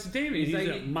to coach the team. He's like,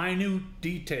 a minute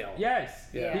detail. yes,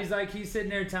 Yeah. he's sitting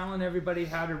there telling everybody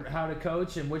how to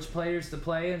coach and which players to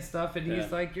play and stuff. And he's Yeah.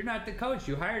 like, "You're not the coach.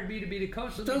 You hired me to be the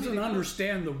coach." He Let me be doesn't the coach."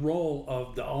 understand the role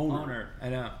of the owner. I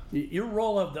know. Your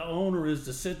role of the owner is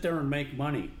to sit there and make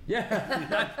money.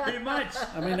 Yeah, pretty much.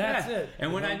 I mean, that's Yeah. it.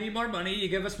 And when You I know? need more money, you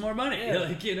give us more money.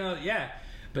 Yeah. Yeah.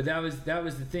 But that was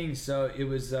the thing. So it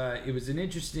was an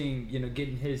interesting,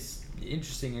 getting his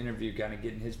interesting interview, kind of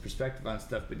getting his perspective on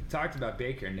stuff. But he talked about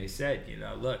Baker, and they said,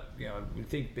 look, we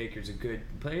think Baker's a good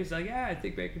player. He's like, yeah, I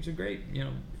think Baker's a great,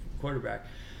 quarterback,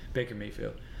 Baker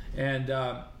Mayfield. And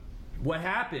what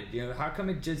happened? How come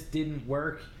it just didn't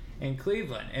work in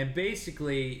Cleveland? And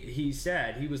basically, he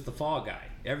said he was the fall guy.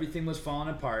 Everything was falling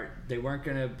apart. They weren't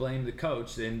going to blame the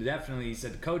coach. And definitely, he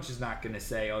said the coach is not going to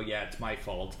say, oh, yeah, it's my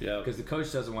fault. Because the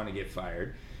coach doesn't want to get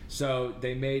fired. So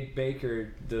they made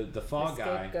Baker the fall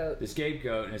guy, the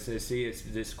scapegoat. And it says, see, it's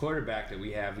this quarterback that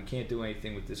we have. We can't do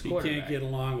anything with this quarterback. He can't get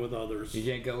along with others. He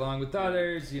can't get along with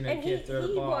others. And can't throw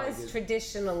the ball. He was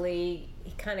traditionally,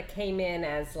 he kind of came in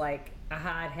as like a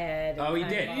hothead. Oh, he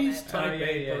did. He's type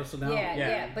A personality.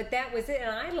 Yeah, but that was it. And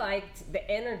I liked the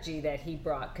energy that he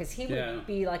brought because he would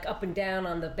be like up and down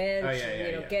on the bench,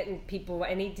 getting people.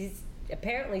 And he's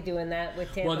apparently doing that with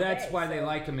Tampa Bay. Well, that's why they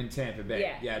like him in Tampa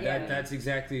Bay. That's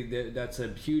exactly that's a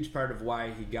huge part of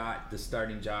why he got the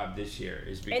starting job this year.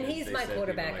 Is because and he's my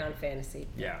quarterback on fantasy.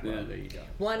 Yeah, well, there you go.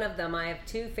 One of them. I have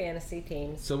 2 fantasy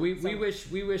teams. So we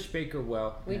wish Baker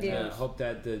well. We do. Hope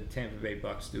that the Tampa Bay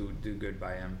Bucks do good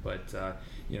by him. But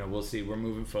we'll see. We're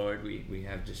moving forward. We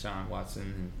have Deshaun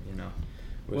Watson. And,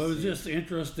 it was just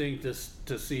interesting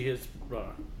to see his.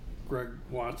 Greg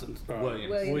Watson's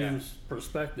Williams'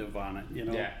 perspective on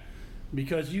it,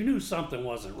 because you knew something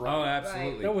wasn't right. Oh,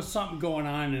 absolutely. There was something going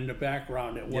on in the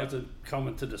background that wasn't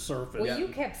coming to the surface. Well, you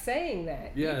kept saying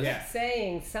that. Yes. You kept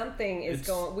saying something is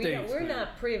going. We're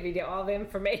not privy to all the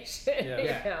information.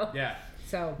 Yeah.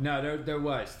 So no, there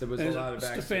was a lot of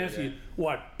backstory.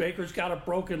 What? Baker's got a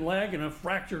broken leg and a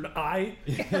fractured eye.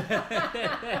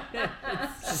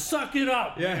 Suck it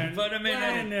up. Yeah, man. put him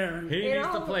in there. He needs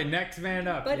to play. Next man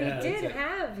up. But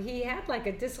he had like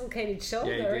a dislocated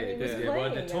shoulder. Yeah, he did. And he was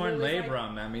playing. Well, the torn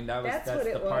labrum. I mean, that's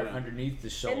the part underneath the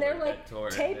shoulder. And they're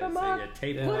like, tape him up,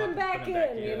 put him back in,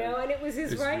 and it was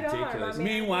his right arm. I mean,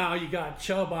 meanwhile, you got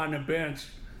Chubb on the bench.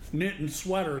 Knitting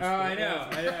sweaters. Oh, I know,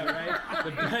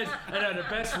 right? The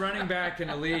best running back in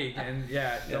the league, and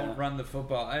don't run the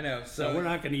football. I know. So we're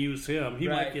not going to use him. He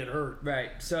might get hurt. Right.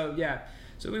 So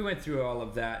So we went through all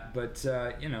of that, but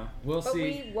we'll see. But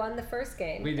we won the first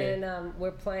game. We did. And we're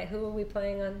playing. Who are we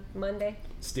playing on Monday?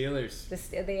 Steelers.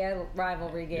 The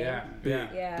rivalry game.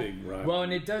 Yeah, big rivalry. Well,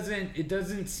 and it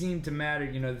doesn't seem to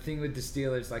matter. The thing with the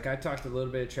Steelers, like I talked a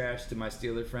little bit of trash to my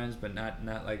Steeler friends, but not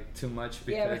like too much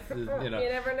because you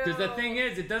never know. Because the thing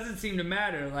is, it doesn't seem to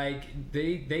matter. Like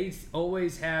they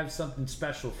always have something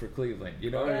special for Cleveland. You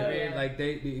know what I mean? Yeah. Like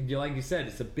like you said,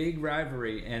 it's a big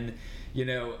rivalry, and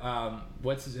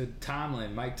what's his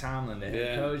Mike Tomlin, the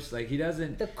head coach. Like he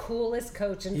doesn't. The coolest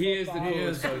coach in football. He is the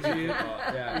coolest coach in football.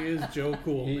 Yeah. He is Joe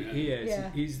Cool. He is. Yeah.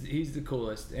 He's the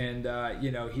coolest, and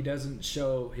he doesn't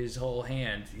show his whole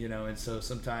hand. And so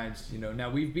sometimes now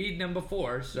we've beaten him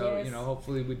before, so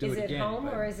hopefully we do it again. Is it home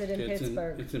or is it in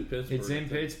Pittsburgh? It's in Pittsburgh. It's in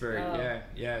Pittsburgh. Oh.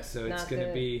 Yeah. So it's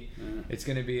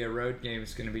gonna be a road game.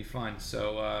 It's gonna be fun.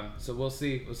 So we'll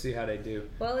see. We'll see how they do.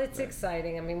 Well, it's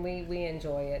exciting. I mean, we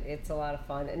enjoy it. It's a lot of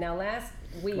fun. Now last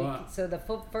week, so the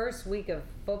first week of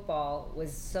football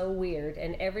was so weird,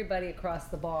 and everybody across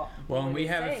the ball. Well, and we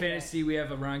have a fantasy. We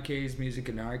have a Ron K's Music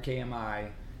and RKMI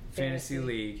fantasy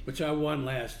league, which I won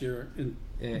last year.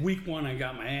 In week 1, I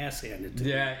got my ass handed to me.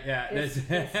 Yeah.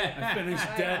 I finished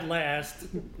dead last.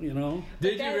 Did you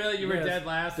really? You were dead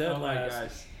last. Dead my last.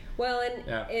 gosh. Well,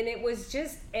 and it was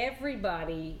just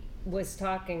everybody was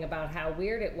talking about how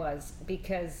weird it was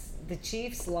because the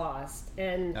Chiefs lost,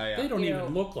 and they don't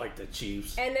even look like the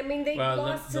Chiefs. And I mean, they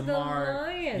lost to the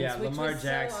Lions. Yeah, which Lamar was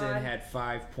Jackson had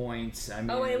 5 points. I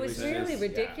mean, and it was really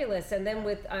ridiculous. And then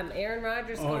with Aaron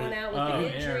Rodgers going out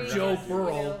with the injury, Joe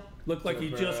Burrow. Looked like he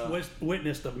just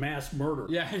witnessed a mass murder.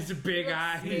 Yeah, his big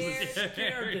eyes. He's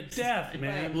scared to death,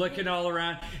 man. Looking all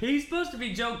around. He's supposed to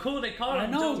be Joe Cool. They called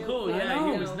him Joe Cool.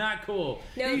 Yeah, he was not cool.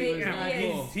 No, he was not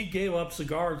cool. He gave up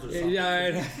cigars or something.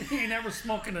 Yeah, he ain't never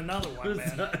smoking another one,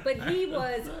 man. But he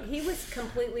was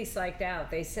completely psyched out.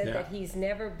 They said that he's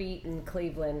never beaten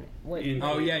Cleveland.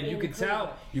 And you could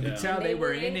tell. You could tell they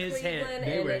were in his head.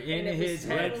 They were in his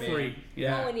head, man.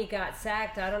 Oh, and he got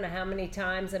sacked. I don't know how many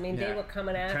times. I mean, they were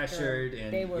coming after.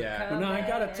 And they were But now I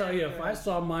gotta tell you, if I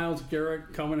saw Myles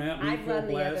Garrett coming at me I'd run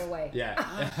the other way. Yeah.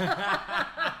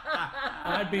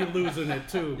 I'd be losing it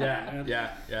too.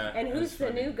 Yeah. And who's the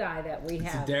new guy that we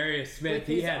have? Darius Smith.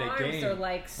 He had a game. Are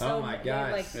like so, oh my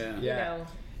gosh.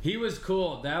 He was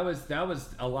cool. That was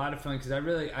a lot of fun because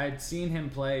I'd seen him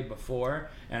play before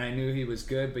and I knew he was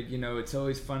good. But it's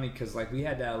always funny because like we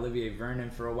had that Olivier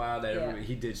Vernon for a while that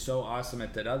he did so awesome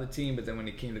at that other team, but then when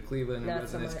he came to Cleveland, it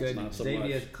wasn't as good. And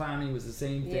Xavier Clowney was the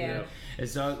same thing. Yeah. And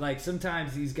so like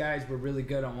sometimes these guys were really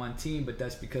good on one team, but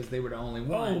that's because they were the only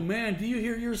one. Oh man, do you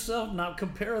hear yourself? Now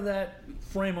compare that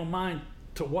frame of mind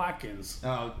to Watkins.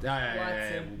 Oh,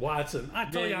 Watson. I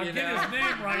tell you, I'll get his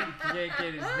name right.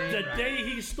 The day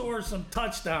he scores some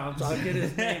touchdowns, I'll get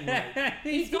his name right.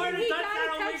 He scored a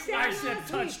touchdown. I said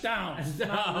touchdowns,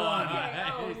 not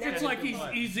one. It's like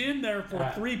he's in there for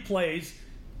 3 plays.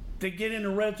 They get in the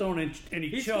red zone and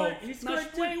he chokes.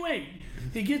 Wait.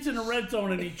 He gets in the red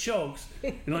zone and he chokes.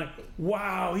 And like,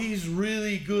 wow, he's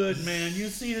really good, man. You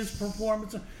see his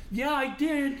performance? Yeah, I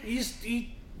did.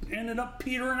 He ended up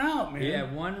petering out, man. He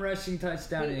had 1 rushing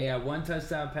touchdown and he had 1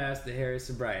 touchdown pass to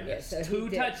Harrison Bryant. Yeah, so 2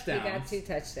 touchdowns. He got 2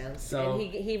 touchdowns. So, and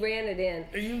he ran it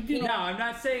in. No, I'm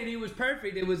not saying he was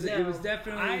perfect. It was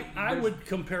definitely. I would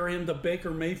compare him to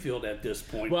Baker Mayfield at this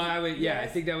point. Well, I would. Yeah, I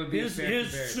think that would be his a fair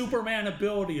comparison. Superman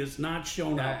ability is not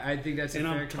shown up. I think that's a fair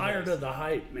I'm tired of the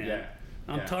hype, man. Yeah.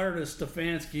 I'm tired of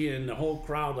Stefanski and the whole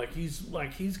crowd. Like he's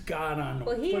God on the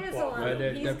football. He has a lot.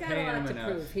 He's got a lot to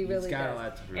enough. prove. He really he's got does. a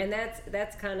lot to prove. And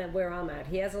that's kind of where I'm at.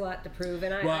 He has a lot to prove.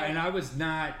 And I was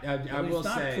not. I will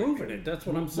say. He's not proving it. That's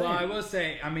what I'm saying. Well, I will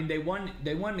say. I mean, they won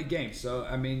the game. So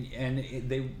I mean, and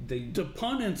they. The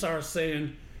pundits are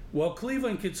saying, well,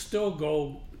 Cleveland could still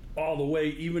go all the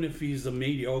way, even if he's a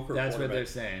mediocre That's quarterback. what they're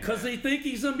saying. Because they think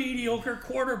he's a mediocre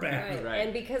quarterback. Right.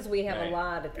 And because we have a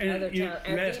lot of And other you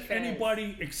talent. ask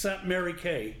anybody except Mary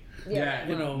Kay. Yeah.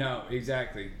 No,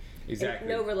 exactly.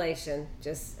 No relation.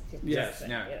 Just yes.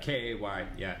 No, Kay.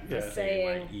 Yeah. Just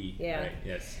saying. K-A-Y-E. Yeah. Right.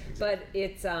 Yes. Exactly. But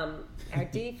it's our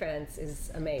defense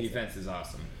is amazing. Defense is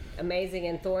awesome. Amazing,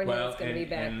 and Thornhill's going to be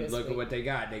back and this look week. at what they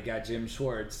got. They got Jim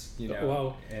Schartz.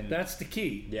 Well, and that's the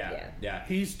key. Yeah.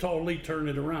 He's totally turned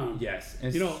it around. Yes.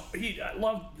 And I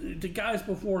love the guys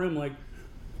before him. Like,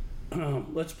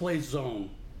 let's play zone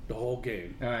the whole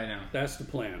game. Oh, I know. That's the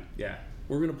plan. Yeah.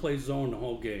 We're going to play zone the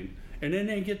whole game, and then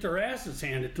they get their asses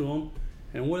handed to them.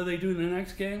 And what do they do in the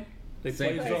next game? They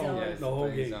play zone the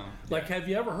whole game. Like, have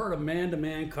you ever heard of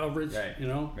man-to-man coverage? Right.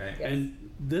 Right. Yes. And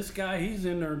this guy, he's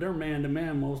in there. They're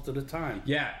man-to-man most of the time.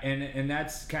 Yeah, and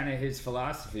that's kind of his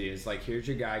philosophy. Is like, here's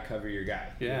your guy, cover your guy.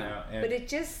 Yeah. But it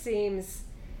just seems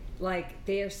like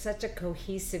they are such a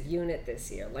cohesive unit this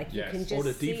year. Like you can just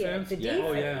the see defense? it. The Yeah.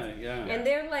 defense. Oh yeah. And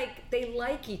they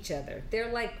like each other.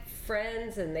 They're like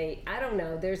friends, and I don't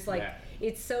know. There's like. Yeah.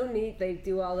 It's so neat. They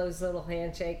do all those little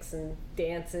handshakes and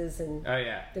dances and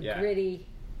the gritty.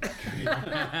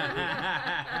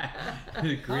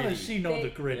 How does she know the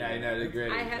gritty? Yeah, I know the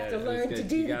gritty. I have to learn to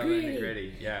do the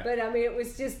gritty. Yeah. But I mean, it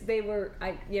was just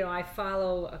I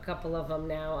follow a couple of them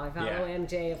now. I follow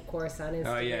MJ, of course, on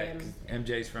Instagram. Oh yeah,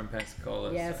 MJ's from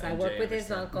Pensacola. Yes, so I work with his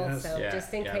uncle, so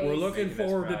just in case. We're looking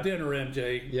forward to dinner,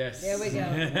 MJ. Yes. There we go.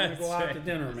 We're go out to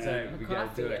dinner, man. Right. We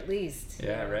Coffee at least.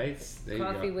 Yeah, right. There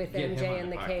Coffee with MJ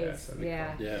and the K's. K's.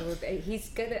 Yeah. He's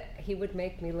good at. He would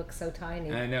make me look so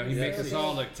tiny. I know. He makes us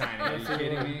all look tiny. Are you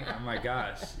kidding me? Oh my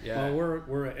gosh. Yeah. Well,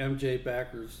 we're MJ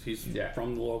backers. He's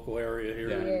from the local area here.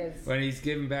 He is. When he's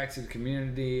giving back to the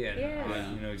community,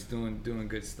 and he's doing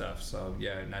good stuff. So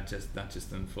not just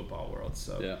in the football world.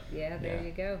 So there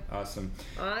you go. Awesome.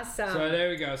 So there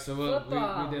we go. So we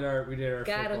did our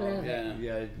Gotta football. love it.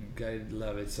 Yeah, gotta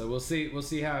love it. So we'll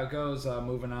see how it goes.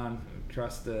 Moving on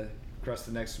across the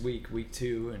next week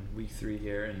 2 and week 3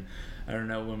 here, and I don't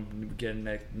know when we get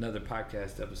another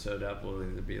podcast episode up, we'll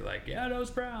either be like,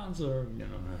 those Browns, or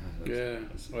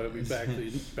we'll be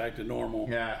back to normal.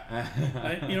 Yeah.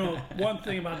 One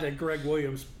thing about that Greg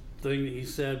Williams thing that he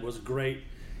said was great.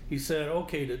 He said,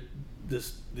 okay,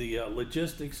 the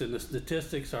logistics and the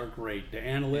statistics are great, the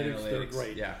analytics they're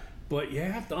great. Yeah. But you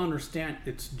have to understand,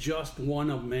 it's just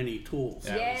one of many tools.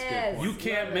 Yes. You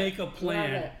can't make a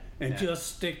plan and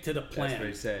just stick to the plan. That's what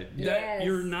he said.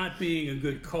 You're not being a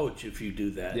good coach if you do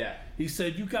that. Yeah. He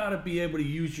said you got to be able to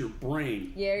use your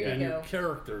brain and your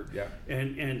character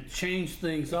and change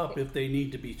things up if they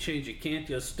need to be changed. You can't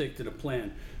just stick to the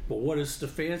plan. But what does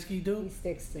Stefanski do?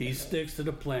 He sticks to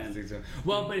the plan.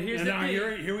 Well, but here's the thing.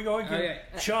 Here we go again.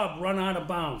 Chubb, run out of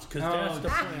bounds, because that's the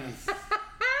plan.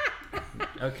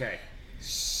 Okay.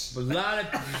 A lot of.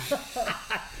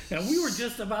 And we were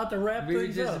just about to wrap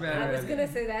things up. I was going to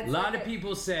say that. A lot of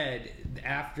people said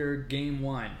after game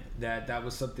 1 that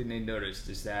was something they noticed,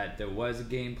 is that there was a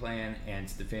game plan, and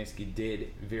Stefanski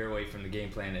did veer away from the game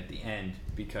plan at the end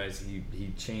because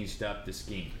he changed up the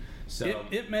scheme. So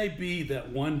it may be that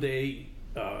one day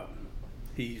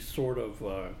he sort of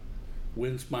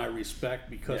wins my respect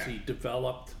because he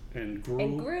developed and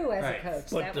grew as a coach.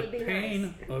 But that the would be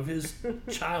pain of his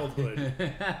childhood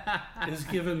has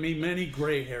given me many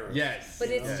gray hairs. Yes. But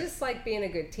it's just like being a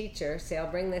good teacher. See,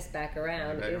 I'll bring this back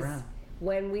around.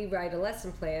 When we write a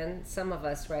lesson plan, some of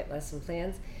us write lesson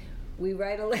plans, we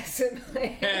write a lesson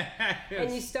plan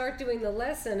and you start doing the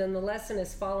lesson and the lesson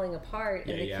is falling apart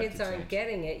and the kids aren't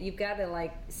getting it. You've got to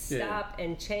like stop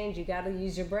and change. You got to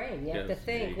use your brain. You have to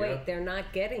think, wait, they're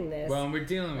not getting this. Well, and we're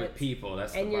dealing with people.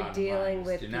 That's and the you're bottom dealing line.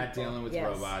 with You're not dealing with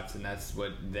robots, and that's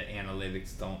what the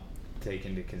analytics don't take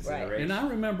into consideration. And I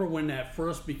remember when that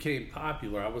first became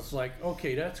popular, I was like,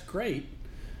 okay, that's great,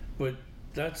 but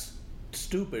that's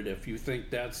stupid if you think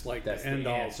that's like the end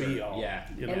all be all. Yeah.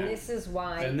 You know? And this is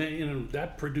why. And then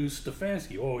that produced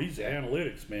Stefanski. Oh, he's the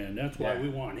analytics man. That's why we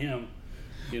want him.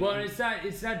 Well, it's not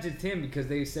just him, because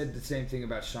they said the same thing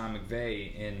about Sean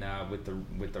McVay in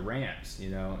with the Rams,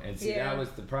 and see that was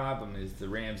the problem, is the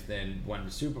Rams then won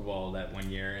the Super Bowl that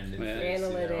one year, and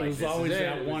analytics. It was always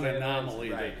that one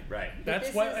anomaly. Right.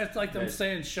 That's why it's like them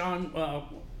saying Sean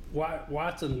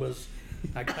Watson was.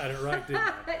 I got it right, didn't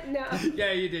I? No.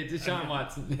 Yeah, you did. Deshaun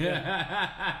Watson.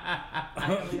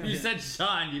 You said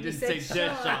Sean. You didn't say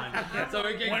Deshaun. So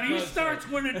we're getting when closer. He starts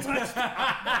winning touchdowns.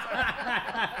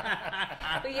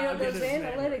 But those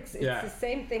analytics, it's the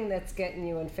same thing that's getting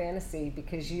you in fantasy,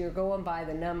 because you're going by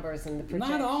the numbers and the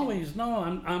projection. Not always.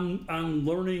 No, I'm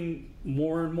learning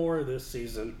more and more this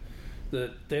season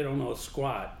that they don't know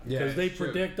squat, because they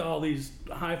predict all these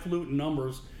highfalutin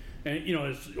numbers. And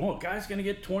it's guy's gonna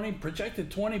get projected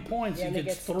 20 points. He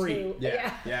gets 3. What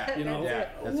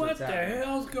the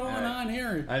hell's going on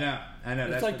here? I know. It's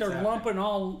that's like they're lumping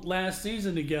all last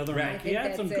season together. Right. Like he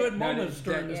had some good moments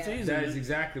during the season. That is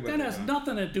exactly what. That has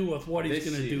nothing to do with what he's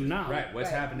gonna do now. Right. What's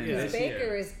happening this year?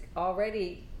 Baker is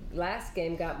already. Last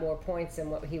game got more points than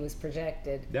what he was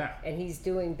projected. Yeah. And he's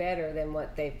doing better than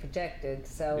what they projected.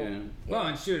 So. Well,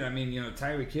 and shoot,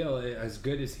 Tyreek Hill, as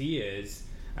good as he is.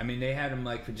 They had him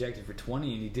projected for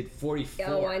 20, and he did 44.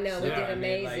 Oh, I know. We did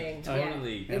amazing.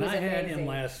 Totally. And I had him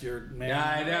last year, man. Yeah,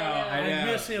 I know. I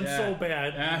miss him so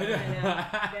bad. I know.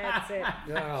 That's it.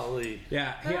 Golly.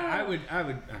 Yeah. I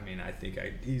think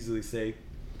I'd easily say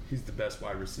he's the best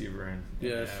wide receiver in the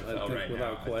NFL right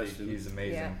without now. question. I think he's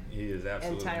amazing. Yeah. He is absolutely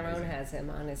amazing. And Tyrone amazing. has him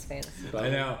on his fantasy. I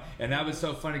know. And that was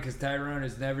so funny, because Tyrone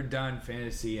has never done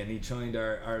fantasy, and he joined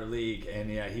our league,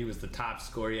 and he was the top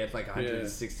scorer. He had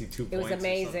 162 points. It was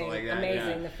amazing. Or something like that.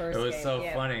 Amazing the first game. It was game. so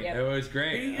funny. It was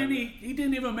great. And he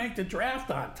didn't even make the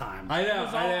draft on time. I know. It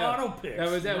was all auto picks.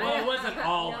 That was it. Well, it wasn't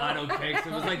all auto picks.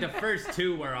 It was the first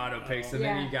 2 were auto picks, and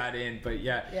then he got in. But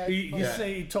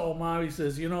he told Mom, he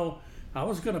says, I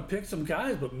was going to pick some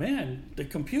guys, but man, the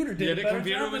computer did the better.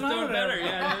 Computer was doing better.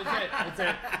 That's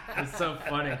it. It's so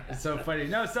funny. It's so funny.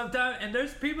 No, sometimes, and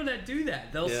there's people that do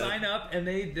that. They'll sign up and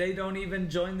they don't even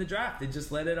join the draft. They just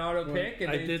let it auto pick.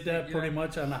 And I did that pretty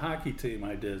much on the hockey team.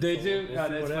 I did. They do.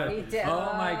 That's funny.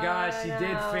 Oh my gosh, he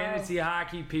did no. fantasy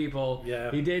hockey, people. Yeah.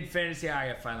 He did fantasy hockey.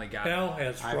 I finally got it. Hell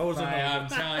has frozen. I'm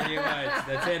telling you what.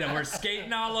 That's it. And we're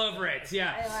skating all over it.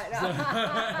 Yeah.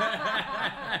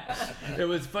 It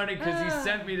was funny because he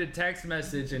sent me the text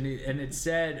message, and it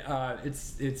said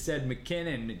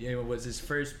McKinnon was his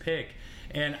first pick,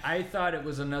 and I thought it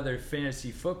was another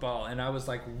fantasy football, and I was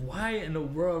like, why in the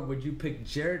world would you pick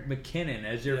Jared McKinnon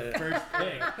as your first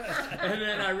pick? And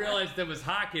then I realized it was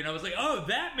hockey, and I was like, oh,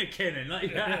 that McKinnon,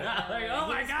 oh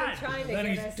my god! Then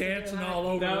he's dancing all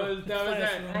over. That was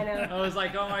it. I know. I was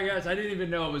like, oh my gosh, I didn't even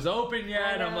know it was open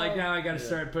yet. I'm like, now I got to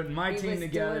start putting my team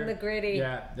together. Doing the gritty.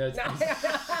 Yeah, that's.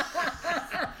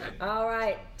 All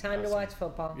right, time to watch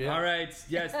football. Yeah. All right,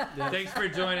 yes. Thanks for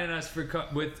joining us with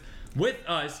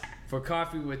us for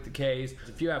Coffee with the K's.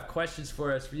 If you have questions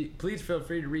for us, please feel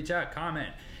free to reach out, comment,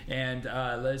 and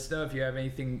let us know if you have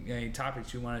any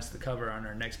topics you want us to cover on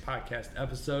our next podcast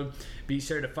episode. Be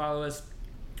sure to follow us,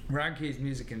 Ron K's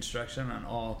Music Instruction, on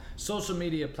all social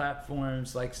media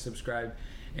platforms. Like, subscribe,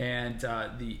 and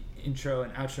the intro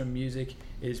and outro music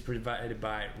is provided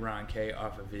by Ron K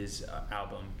off of his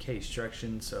album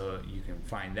K-Struction, so you can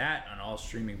find that on all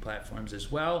streaming platforms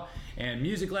as well. And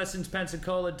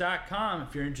musiclessonspensacola.com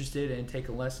if you're interested in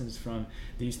taking lessons from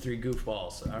these 3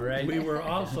 goofballs. All right. We were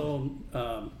also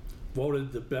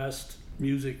voted the best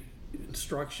music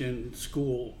instruction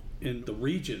school in the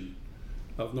region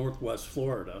of Northwest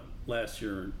Florida last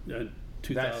year,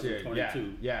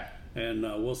 2022. Yeah. And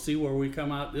we'll see where we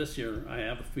come out this year. I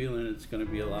have a feeling it's going to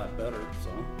be a lot better. So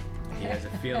he has a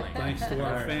feeling. Thanks to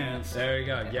our fans. There you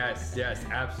go. Yes,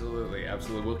 absolutely.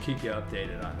 We'll keep you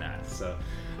updated on that. So,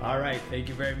 all right. Thank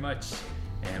you very much,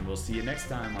 and we'll see you next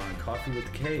time on Coffee with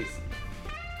the K's.